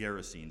people of the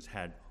Gerasenes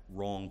had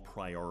wrong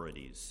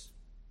priorities.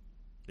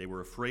 They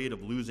were afraid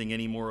of losing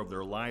any more of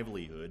their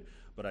livelihood,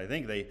 but I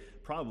think they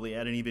probably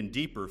had an even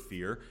deeper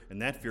fear,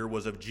 and that fear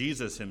was of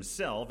Jesus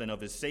himself and of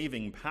his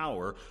saving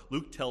power.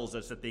 Luke tells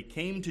us that they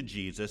came to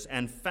Jesus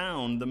and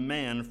found the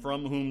man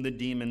from whom the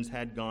demons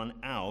had gone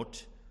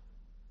out.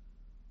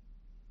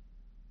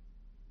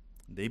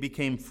 They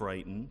became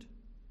frightened,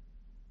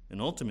 and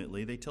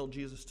ultimately they tell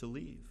Jesus to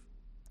leave.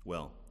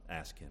 Well,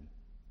 ask him.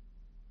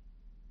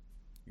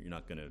 You're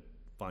not going to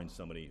find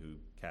somebody who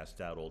casts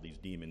out all these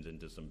demons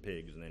into some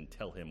pigs and then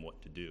tell him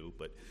what to do,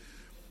 but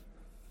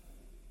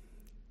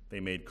they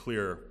made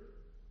clear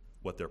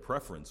what their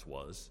preference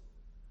was.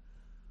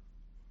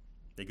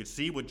 They could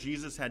see what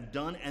Jesus had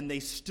done, and they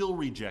still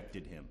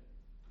rejected him.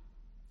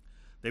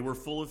 They were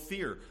full of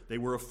fear. They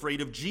were afraid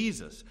of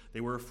Jesus.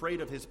 They were afraid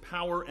of his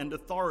power and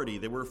authority.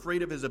 They were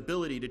afraid of his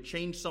ability to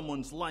change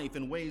someone's life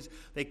in ways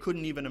they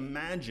couldn't even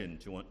imagine,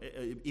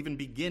 even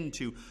begin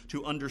to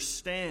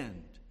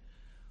understand.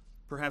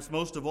 Perhaps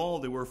most of all,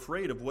 they were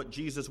afraid of what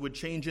Jesus would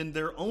change in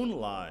their own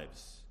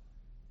lives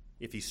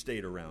if he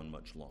stayed around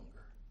much longer.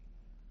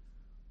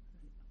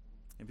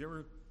 Have you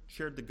ever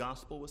shared the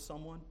gospel with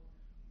someone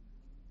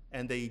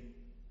and they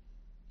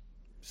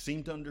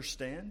seem to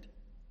understand?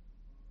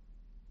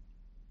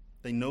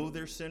 They know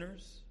they're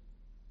sinners.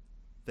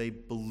 They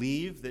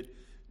believe that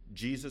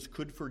Jesus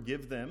could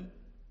forgive them,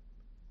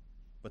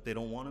 but they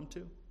don't want him to.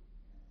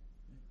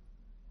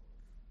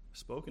 I've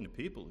spoken to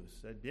people who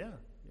said, yeah,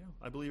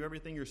 I believe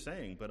everything you're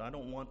saying, but I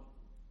don't want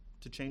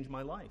to change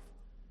my life.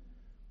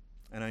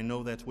 And I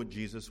know that's what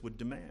Jesus would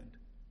demand.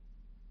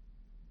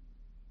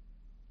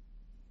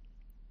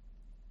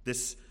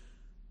 This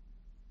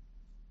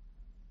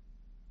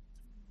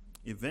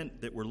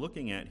event that we're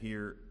looking at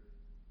here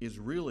is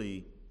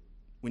really,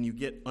 when you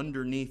get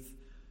underneath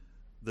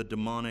the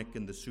demonic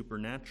and the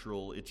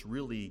supernatural, it's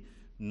really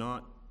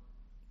not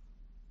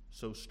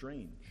so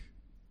strange.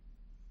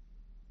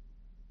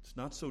 It's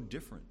not so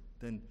different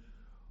than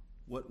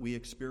what we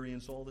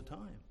experience all the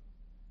time.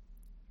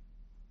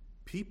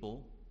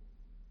 People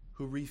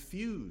who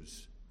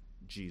refuse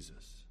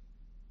Jesus,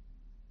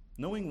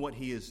 knowing what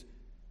he is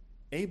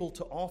able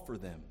to offer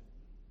them,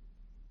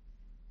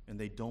 and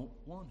they don't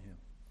want him.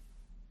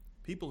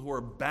 People who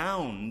are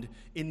bound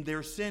in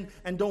their sin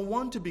and don't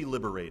want to be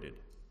liberated.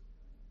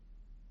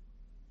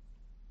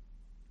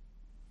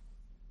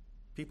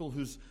 People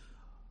whose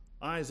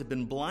eyes have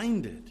been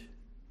blinded,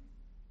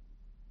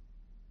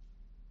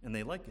 and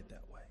they like it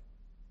that way.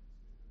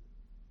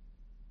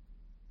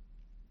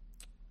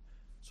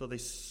 So they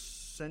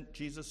sent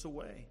Jesus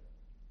away.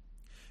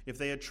 If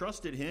they had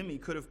trusted him, he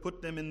could have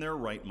put them in their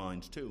right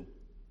minds too.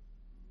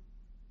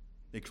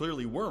 They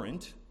clearly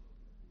weren't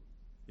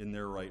in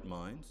their right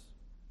minds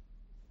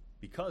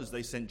because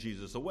they sent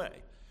Jesus away.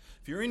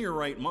 If you're in your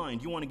right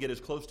mind, you want to get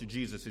as close to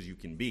Jesus as you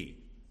can be.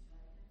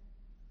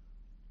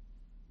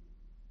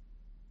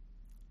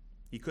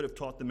 He could have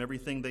taught them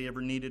everything they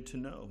ever needed to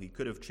know. He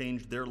could have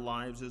changed their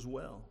lives as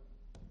well.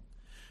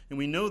 And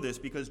we know this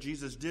because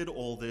Jesus did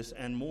all this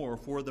and more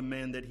for the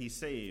man that he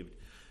saved.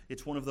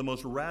 It's one of the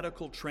most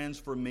radical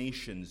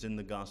transformations in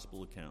the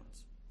gospel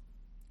accounts.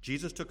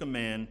 Jesus took a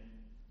man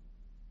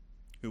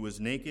who was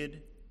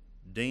naked,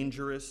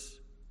 dangerous,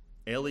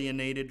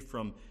 alienated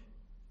from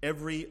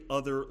every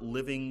other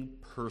living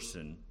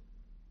person,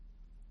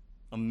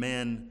 a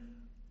man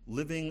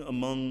living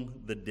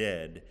among the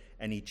dead,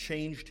 and he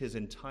changed his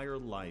entire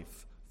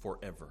life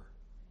forever.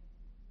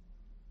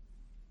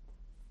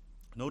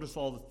 Notice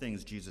all the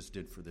things Jesus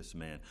did for this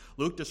man.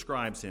 Luke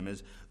describes him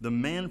as the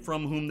man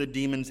from whom the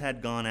demons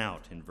had gone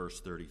out in verse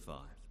 35.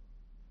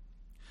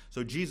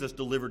 So Jesus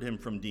delivered him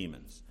from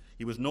demons.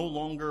 He was no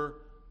longer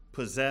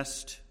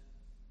possessed,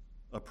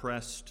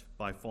 oppressed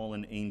by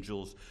fallen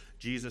angels.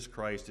 Jesus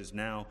Christ is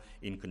now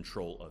in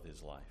control of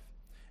his life.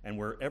 And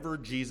wherever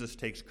Jesus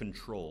takes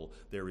control,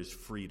 there is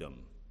freedom.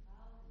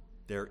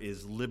 There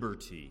is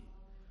liberty.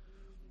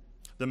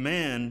 The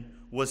man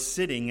was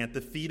sitting at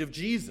the feet of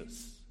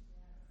Jesus.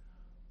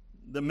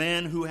 The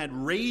man who had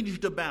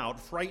raged about,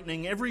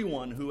 frightening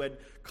everyone who had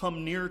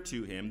come near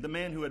to him. The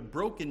man who had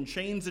broken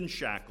chains and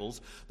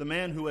shackles. The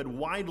man who had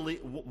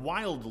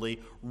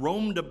wildly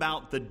roamed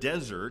about the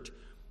desert.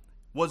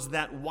 Was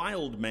that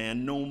wild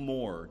man no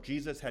more?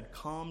 Jesus had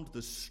calmed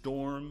the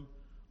storm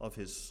of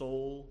his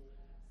soul,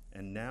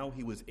 and now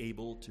he was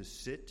able to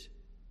sit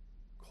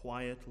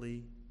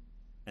quietly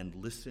and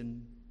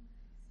listen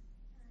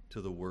to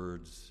the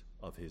words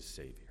of his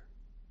Savior.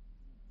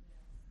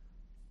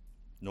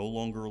 No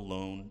longer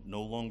alone,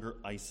 no longer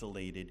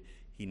isolated,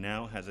 he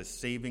now has a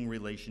saving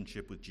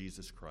relationship with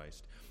Jesus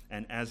Christ.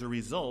 And as a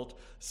result,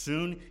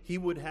 soon he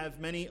would have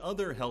many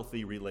other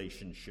healthy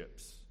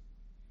relationships.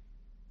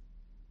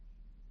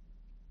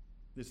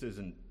 This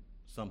isn't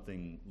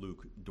something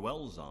Luke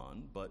dwells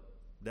on, but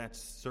that's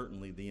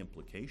certainly the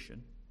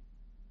implication.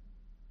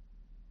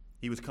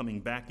 He was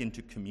coming back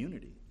into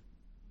community.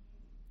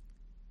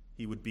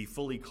 He would be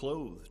fully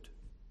clothed.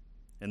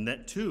 And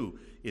that too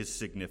is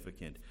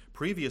significant.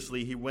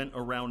 Previously, he went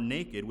around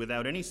naked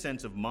without any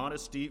sense of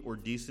modesty or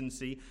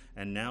decency,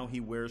 and now he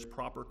wears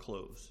proper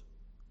clothes.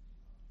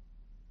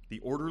 The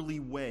orderly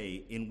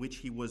way in which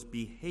he was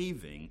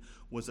behaving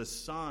was a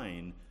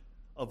sign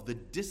of the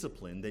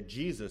discipline that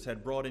Jesus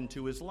had brought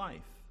into his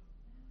life.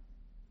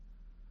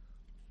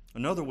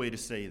 Another way to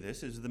say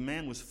this is the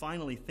man was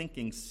finally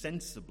thinking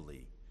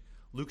sensibly.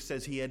 Luke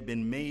says he had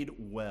been made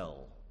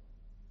well.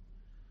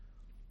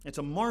 It's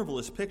a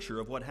marvelous picture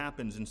of what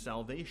happens in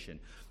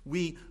salvation.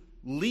 We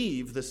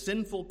leave the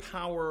sinful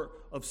power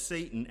of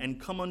Satan and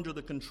come under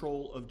the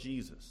control of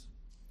Jesus.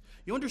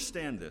 You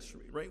understand this,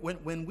 right?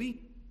 When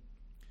we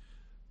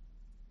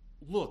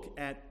look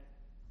at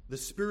the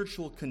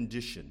spiritual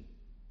condition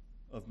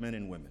of men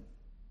and women,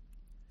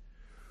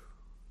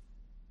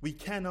 we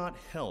cannot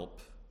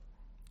help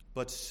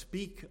but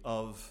speak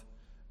of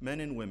men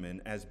and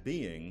women as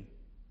being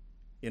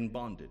in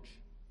bondage.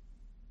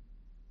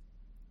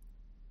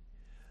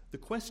 The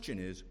question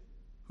is,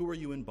 who are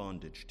you in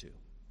bondage to?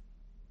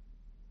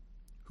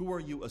 Who are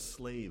you a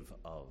slave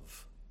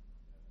of?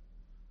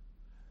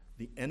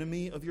 The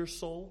enemy of your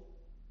soul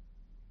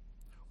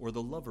or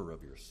the lover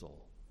of your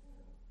soul?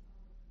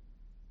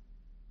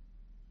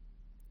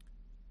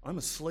 I'm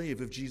a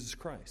slave of Jesus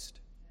Christ.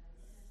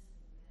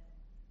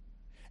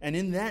 And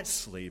in that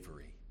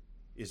slavery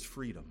is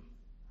freedom.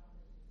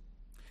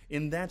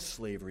 In that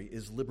slavery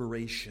is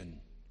liberation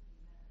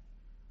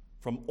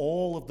from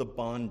all of the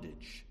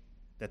bondage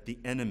that the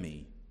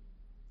enemy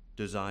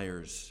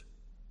desires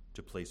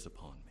to place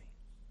upon me.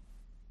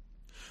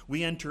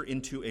 We enter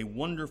into a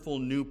wonderful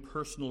new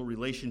personal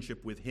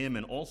relationship with him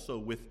and also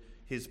with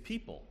his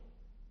people.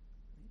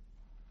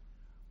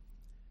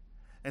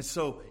 And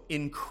so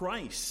in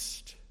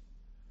Christ,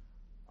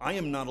 I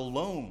am not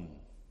alone.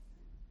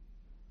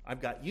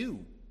 I've got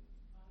you.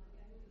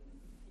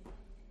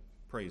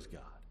 Praise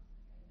God.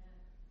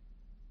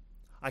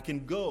 I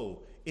can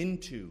go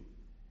into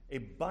a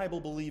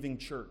Bible-believing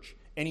church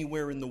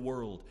anywhere in the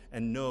world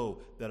and know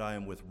that I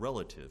am with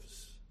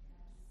relatives.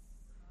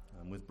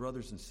 I'm with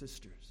brothers and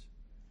sisters.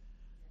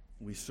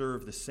 We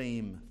serve the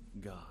same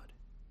God.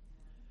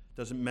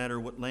 Doesn't matter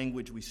what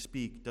language we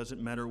speak.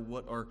 Doesn't matter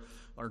what our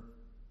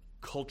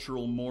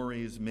cultural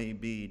mores may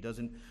be.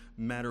 Doesn't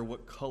matter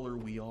what color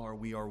we are.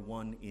 We are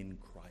one in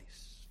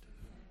Christ.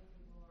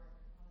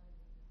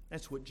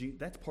 That's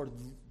part of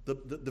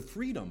the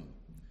freedom.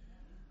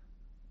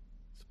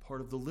 It's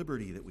part of the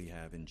liberty that we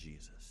have in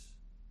Jesus.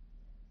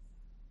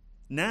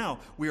 Now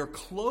we are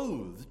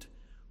clothed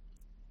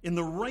in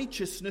the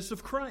righteousness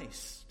of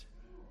Christ.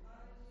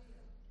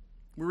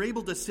 We're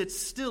able to sit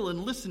still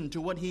and listen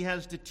to what he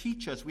has to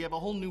teach us. We have a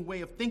whole new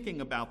way of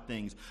thinking about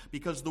things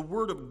because the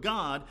Word of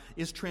God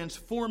is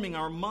transforming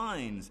our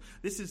minds.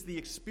 This is the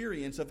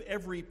experience of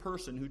every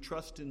person who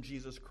trusts in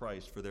Jesus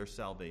Christ for their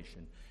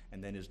salvation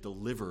and then is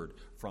delivered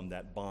from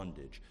that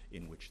bondage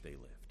in which they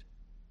lived.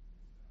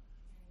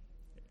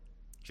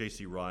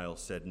 J.C. Ryle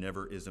said,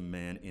 "Never is a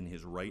man in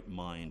his right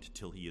mind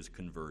till he is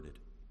converted,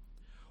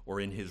 or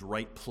in his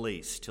right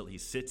place till he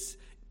sits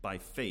by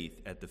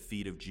faith at the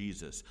feet of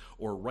Jesus,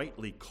 or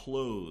rightly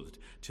clothed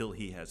till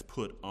he has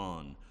put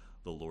on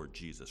the Lord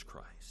Jesus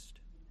Christ."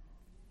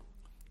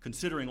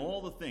 Considering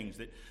all the things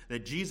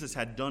that Jesus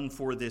had done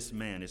for this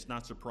man, it's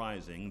not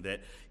surprising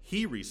that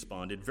he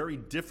responded very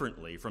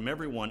differently from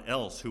everyone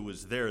else who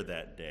was there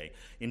that day.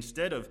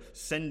 Instead of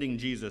sending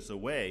Jesus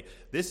away,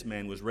 this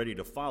man was ready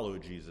to follow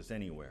Jesus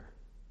anywhere.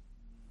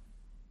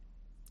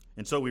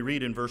 And so we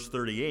read in verse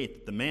 38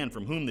 that the man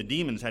from whom the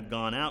demons had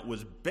gone out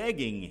was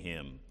begging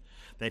him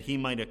that he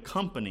might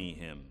accompany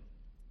him,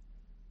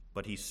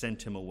 but he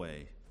sent him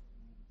away.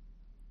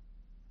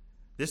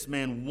 This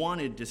man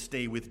wanted to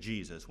stay with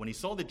Jesus. When he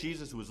saw that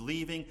Jesus was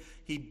leaving,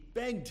 he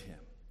begged him.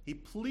 He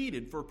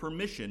pleaded for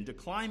permission to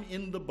climb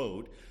in the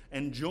boat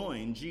and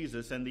join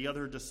Jesus and the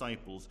other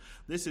disciples.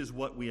 This is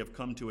what we have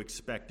come to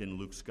expect in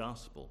Luke's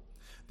gospel,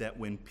 that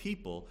when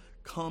people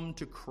come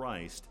to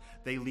Christ,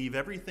 they leave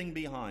everything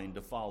behind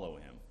to follow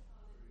him.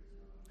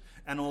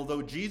 And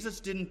although Jesus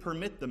didn't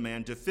permit the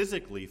man to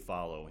physically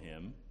follow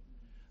him,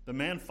 the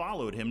man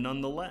followed him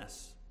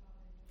nonetheless.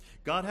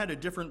 God had a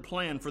different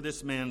plan for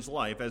this man's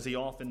life, as he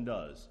often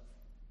does.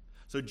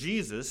 So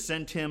Jesus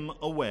sent him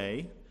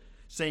away,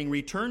 saying,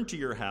 "Return to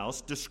your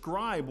house,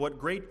 describe what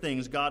great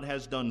things God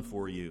has done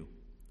for you."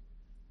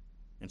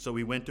 And so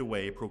he went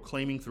away,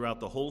 proclaiming throughout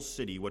the whole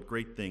city what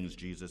great things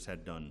Jesus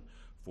had done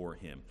for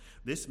him.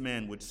 This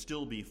man would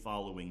still be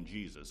following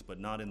Jesus, but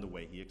not in the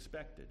way he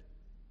expected.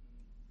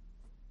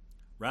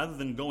 Rather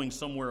than going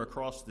somewhere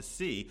across the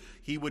sea,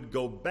 he would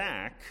go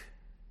back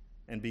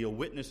and be a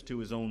witness to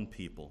his own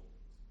people.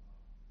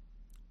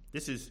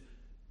 This is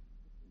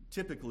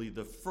typically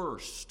the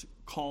first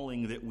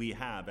calling that we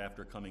have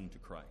after coming to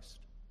Christ.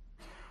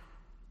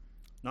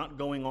 Not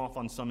going off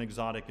on some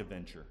exotic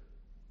adventure,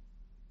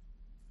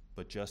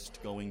 but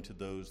just going to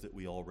those that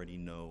we already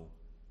know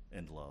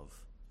and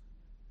love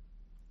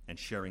and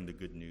sharing the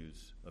good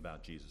news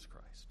about Jesus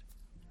Christ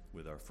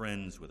with our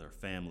friends, with our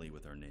family,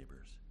 with our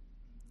neighbors.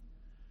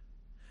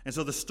 And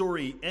so the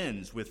story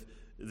ends with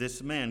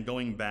this man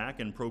going back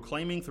and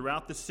proclaiming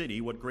throughout the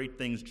city what great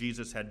things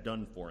Jesus had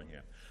done for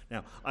him.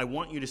 Now, I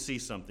want you to see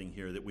something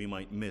here that we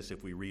might miss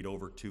if we read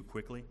over too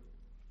quickly.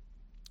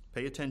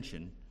 Pay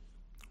attention.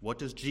 What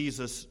does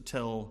Jesus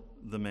tell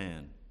the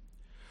man?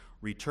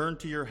 Return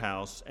to your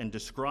house and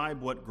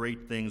describe what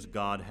great things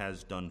God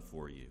has done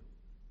for you.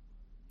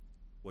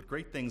 What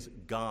great things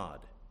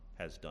God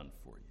has done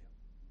for you.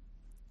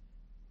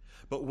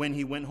 But when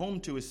he went home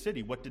to his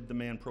city, what did the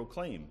man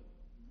proclaim?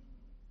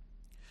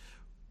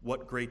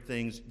 What great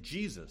things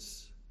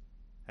Jesus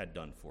had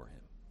done for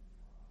him.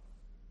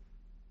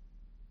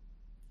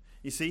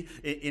 You see,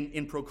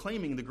 in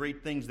proclaiming the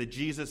great things that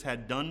Jesus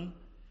had done,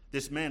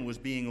 this man was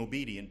being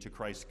obedient to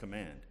Christ's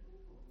command.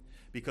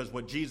 Because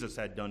what Jesus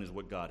had done is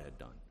what God had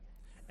done.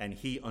 And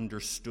he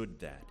understood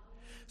that.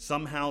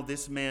 Somehow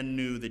this man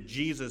knew that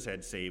Jesus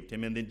had saved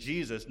him, and that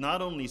Jesus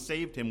not only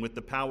saved him with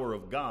the power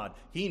of God,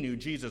 he knew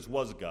Jesus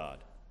was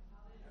God.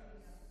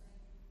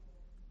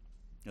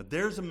 Now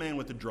there's a man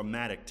with a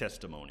dramatic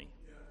testimony.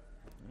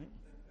 Right?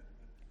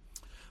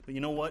 But you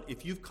know what?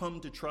 If you've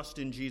come to trust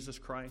in Jesus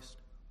Christ,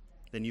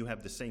 then you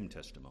have the same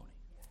testimony.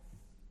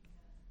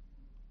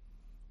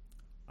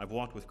 I've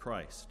walked with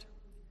Christ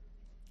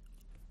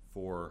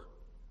for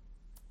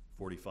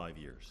 45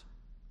 years.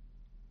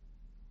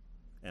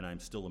 And I'm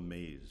still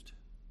amazed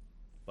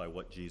by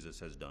what Jesus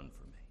has done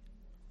for me.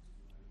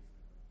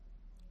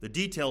 The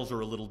details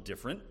are a little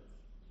different.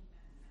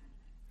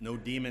 No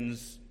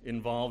demons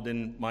involved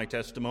in my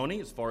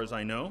testimony, as far as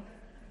I know.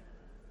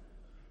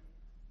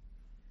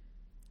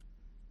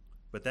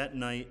 But that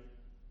night,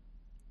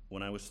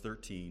 when I was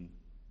 13,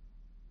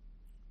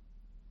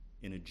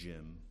 in a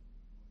gym,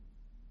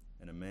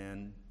 and a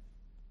man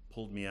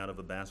pulled me out of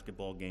a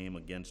basketball game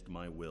against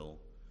my will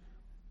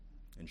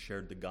and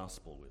shared the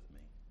gospel with me,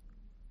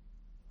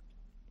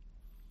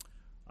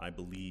 I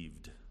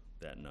believed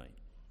that night.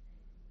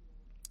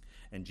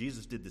 And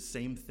Jesus did the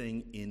same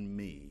thing in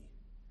me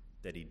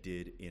that he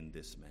did in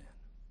this man.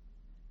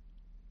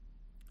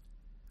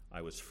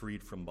 I was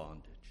freed from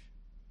bondage.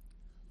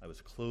 I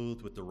was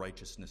clothed with the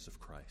righteousness of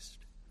Christ.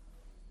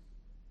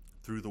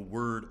 Through the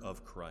word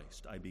of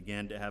Christ, I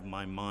began to have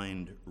my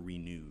mind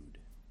renewed.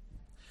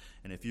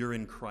 And if you're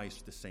in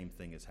Christ, the same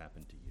thing has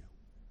happened to you.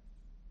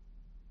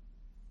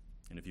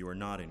 And if you are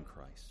not in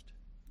Christ,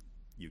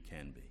 you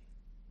can be.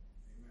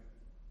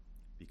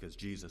 Because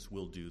Jesus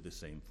will do the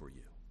same for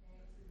you.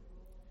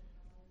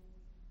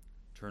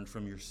 Turn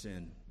from your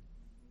sin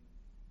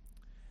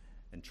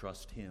and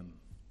trust him,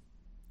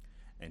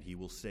 and he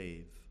will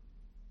save,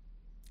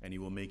 and he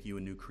will make you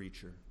a new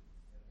creature,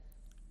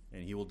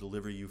 and he will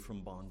deliver you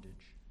from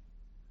bondage.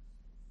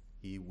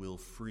 He will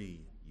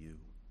free you.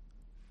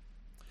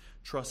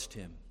 Trust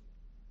him.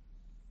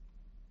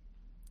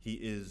 He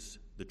is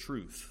the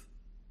truth.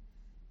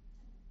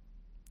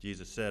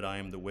 Jesus said, "I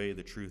am the way,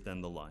 the truth,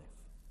 and the life."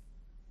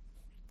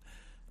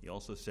 He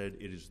also said,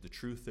 "It is the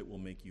truth that will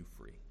make you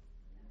free."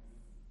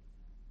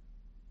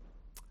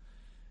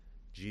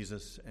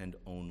 Jesus and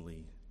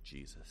only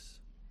Jesus.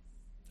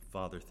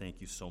 Father,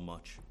 thank you so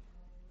much.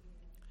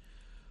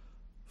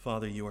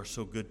 Father, you are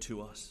so good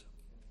to us.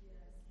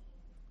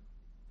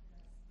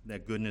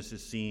 That goodness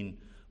is seen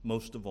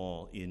most of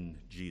all in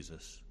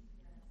Jesus.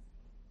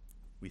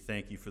 We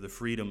thank you for the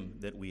freedom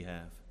that we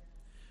have.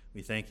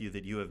 We thank you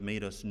that you have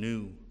made us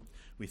new.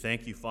 We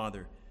thank you,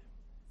 Father,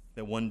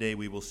 that one day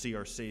we will see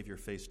our Savior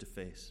face to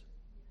face,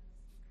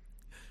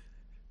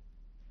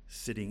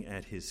 sitting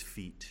at his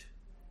feet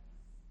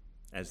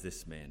as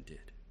this man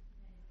did.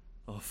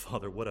 Oh,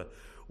 Father,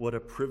 what a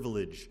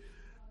privilege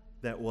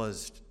that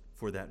was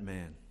for that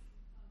man.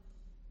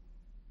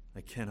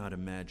 I cannot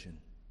imagine.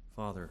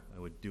 Father, I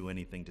would do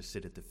anything to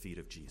sit at the feet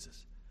of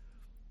Jesus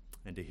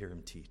and to hear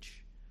him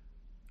teach.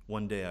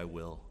 One day I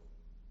will.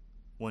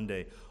 One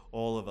day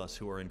all of us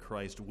who are in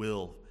Christ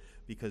will,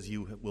 because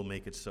you will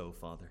make it so,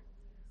 Father.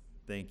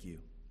 Thank you.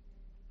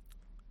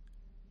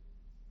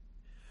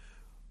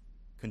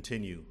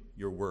 Continue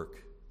your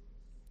work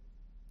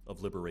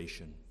of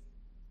liberation,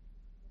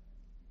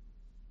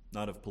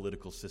 not of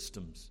political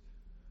systems,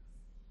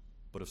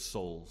 but of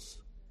souls.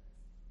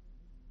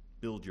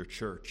 Build your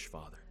church,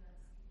 Father,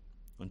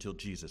 until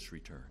Jesus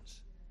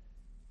returns.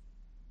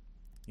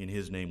 In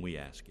his name we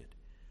ask it.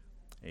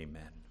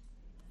 Amen.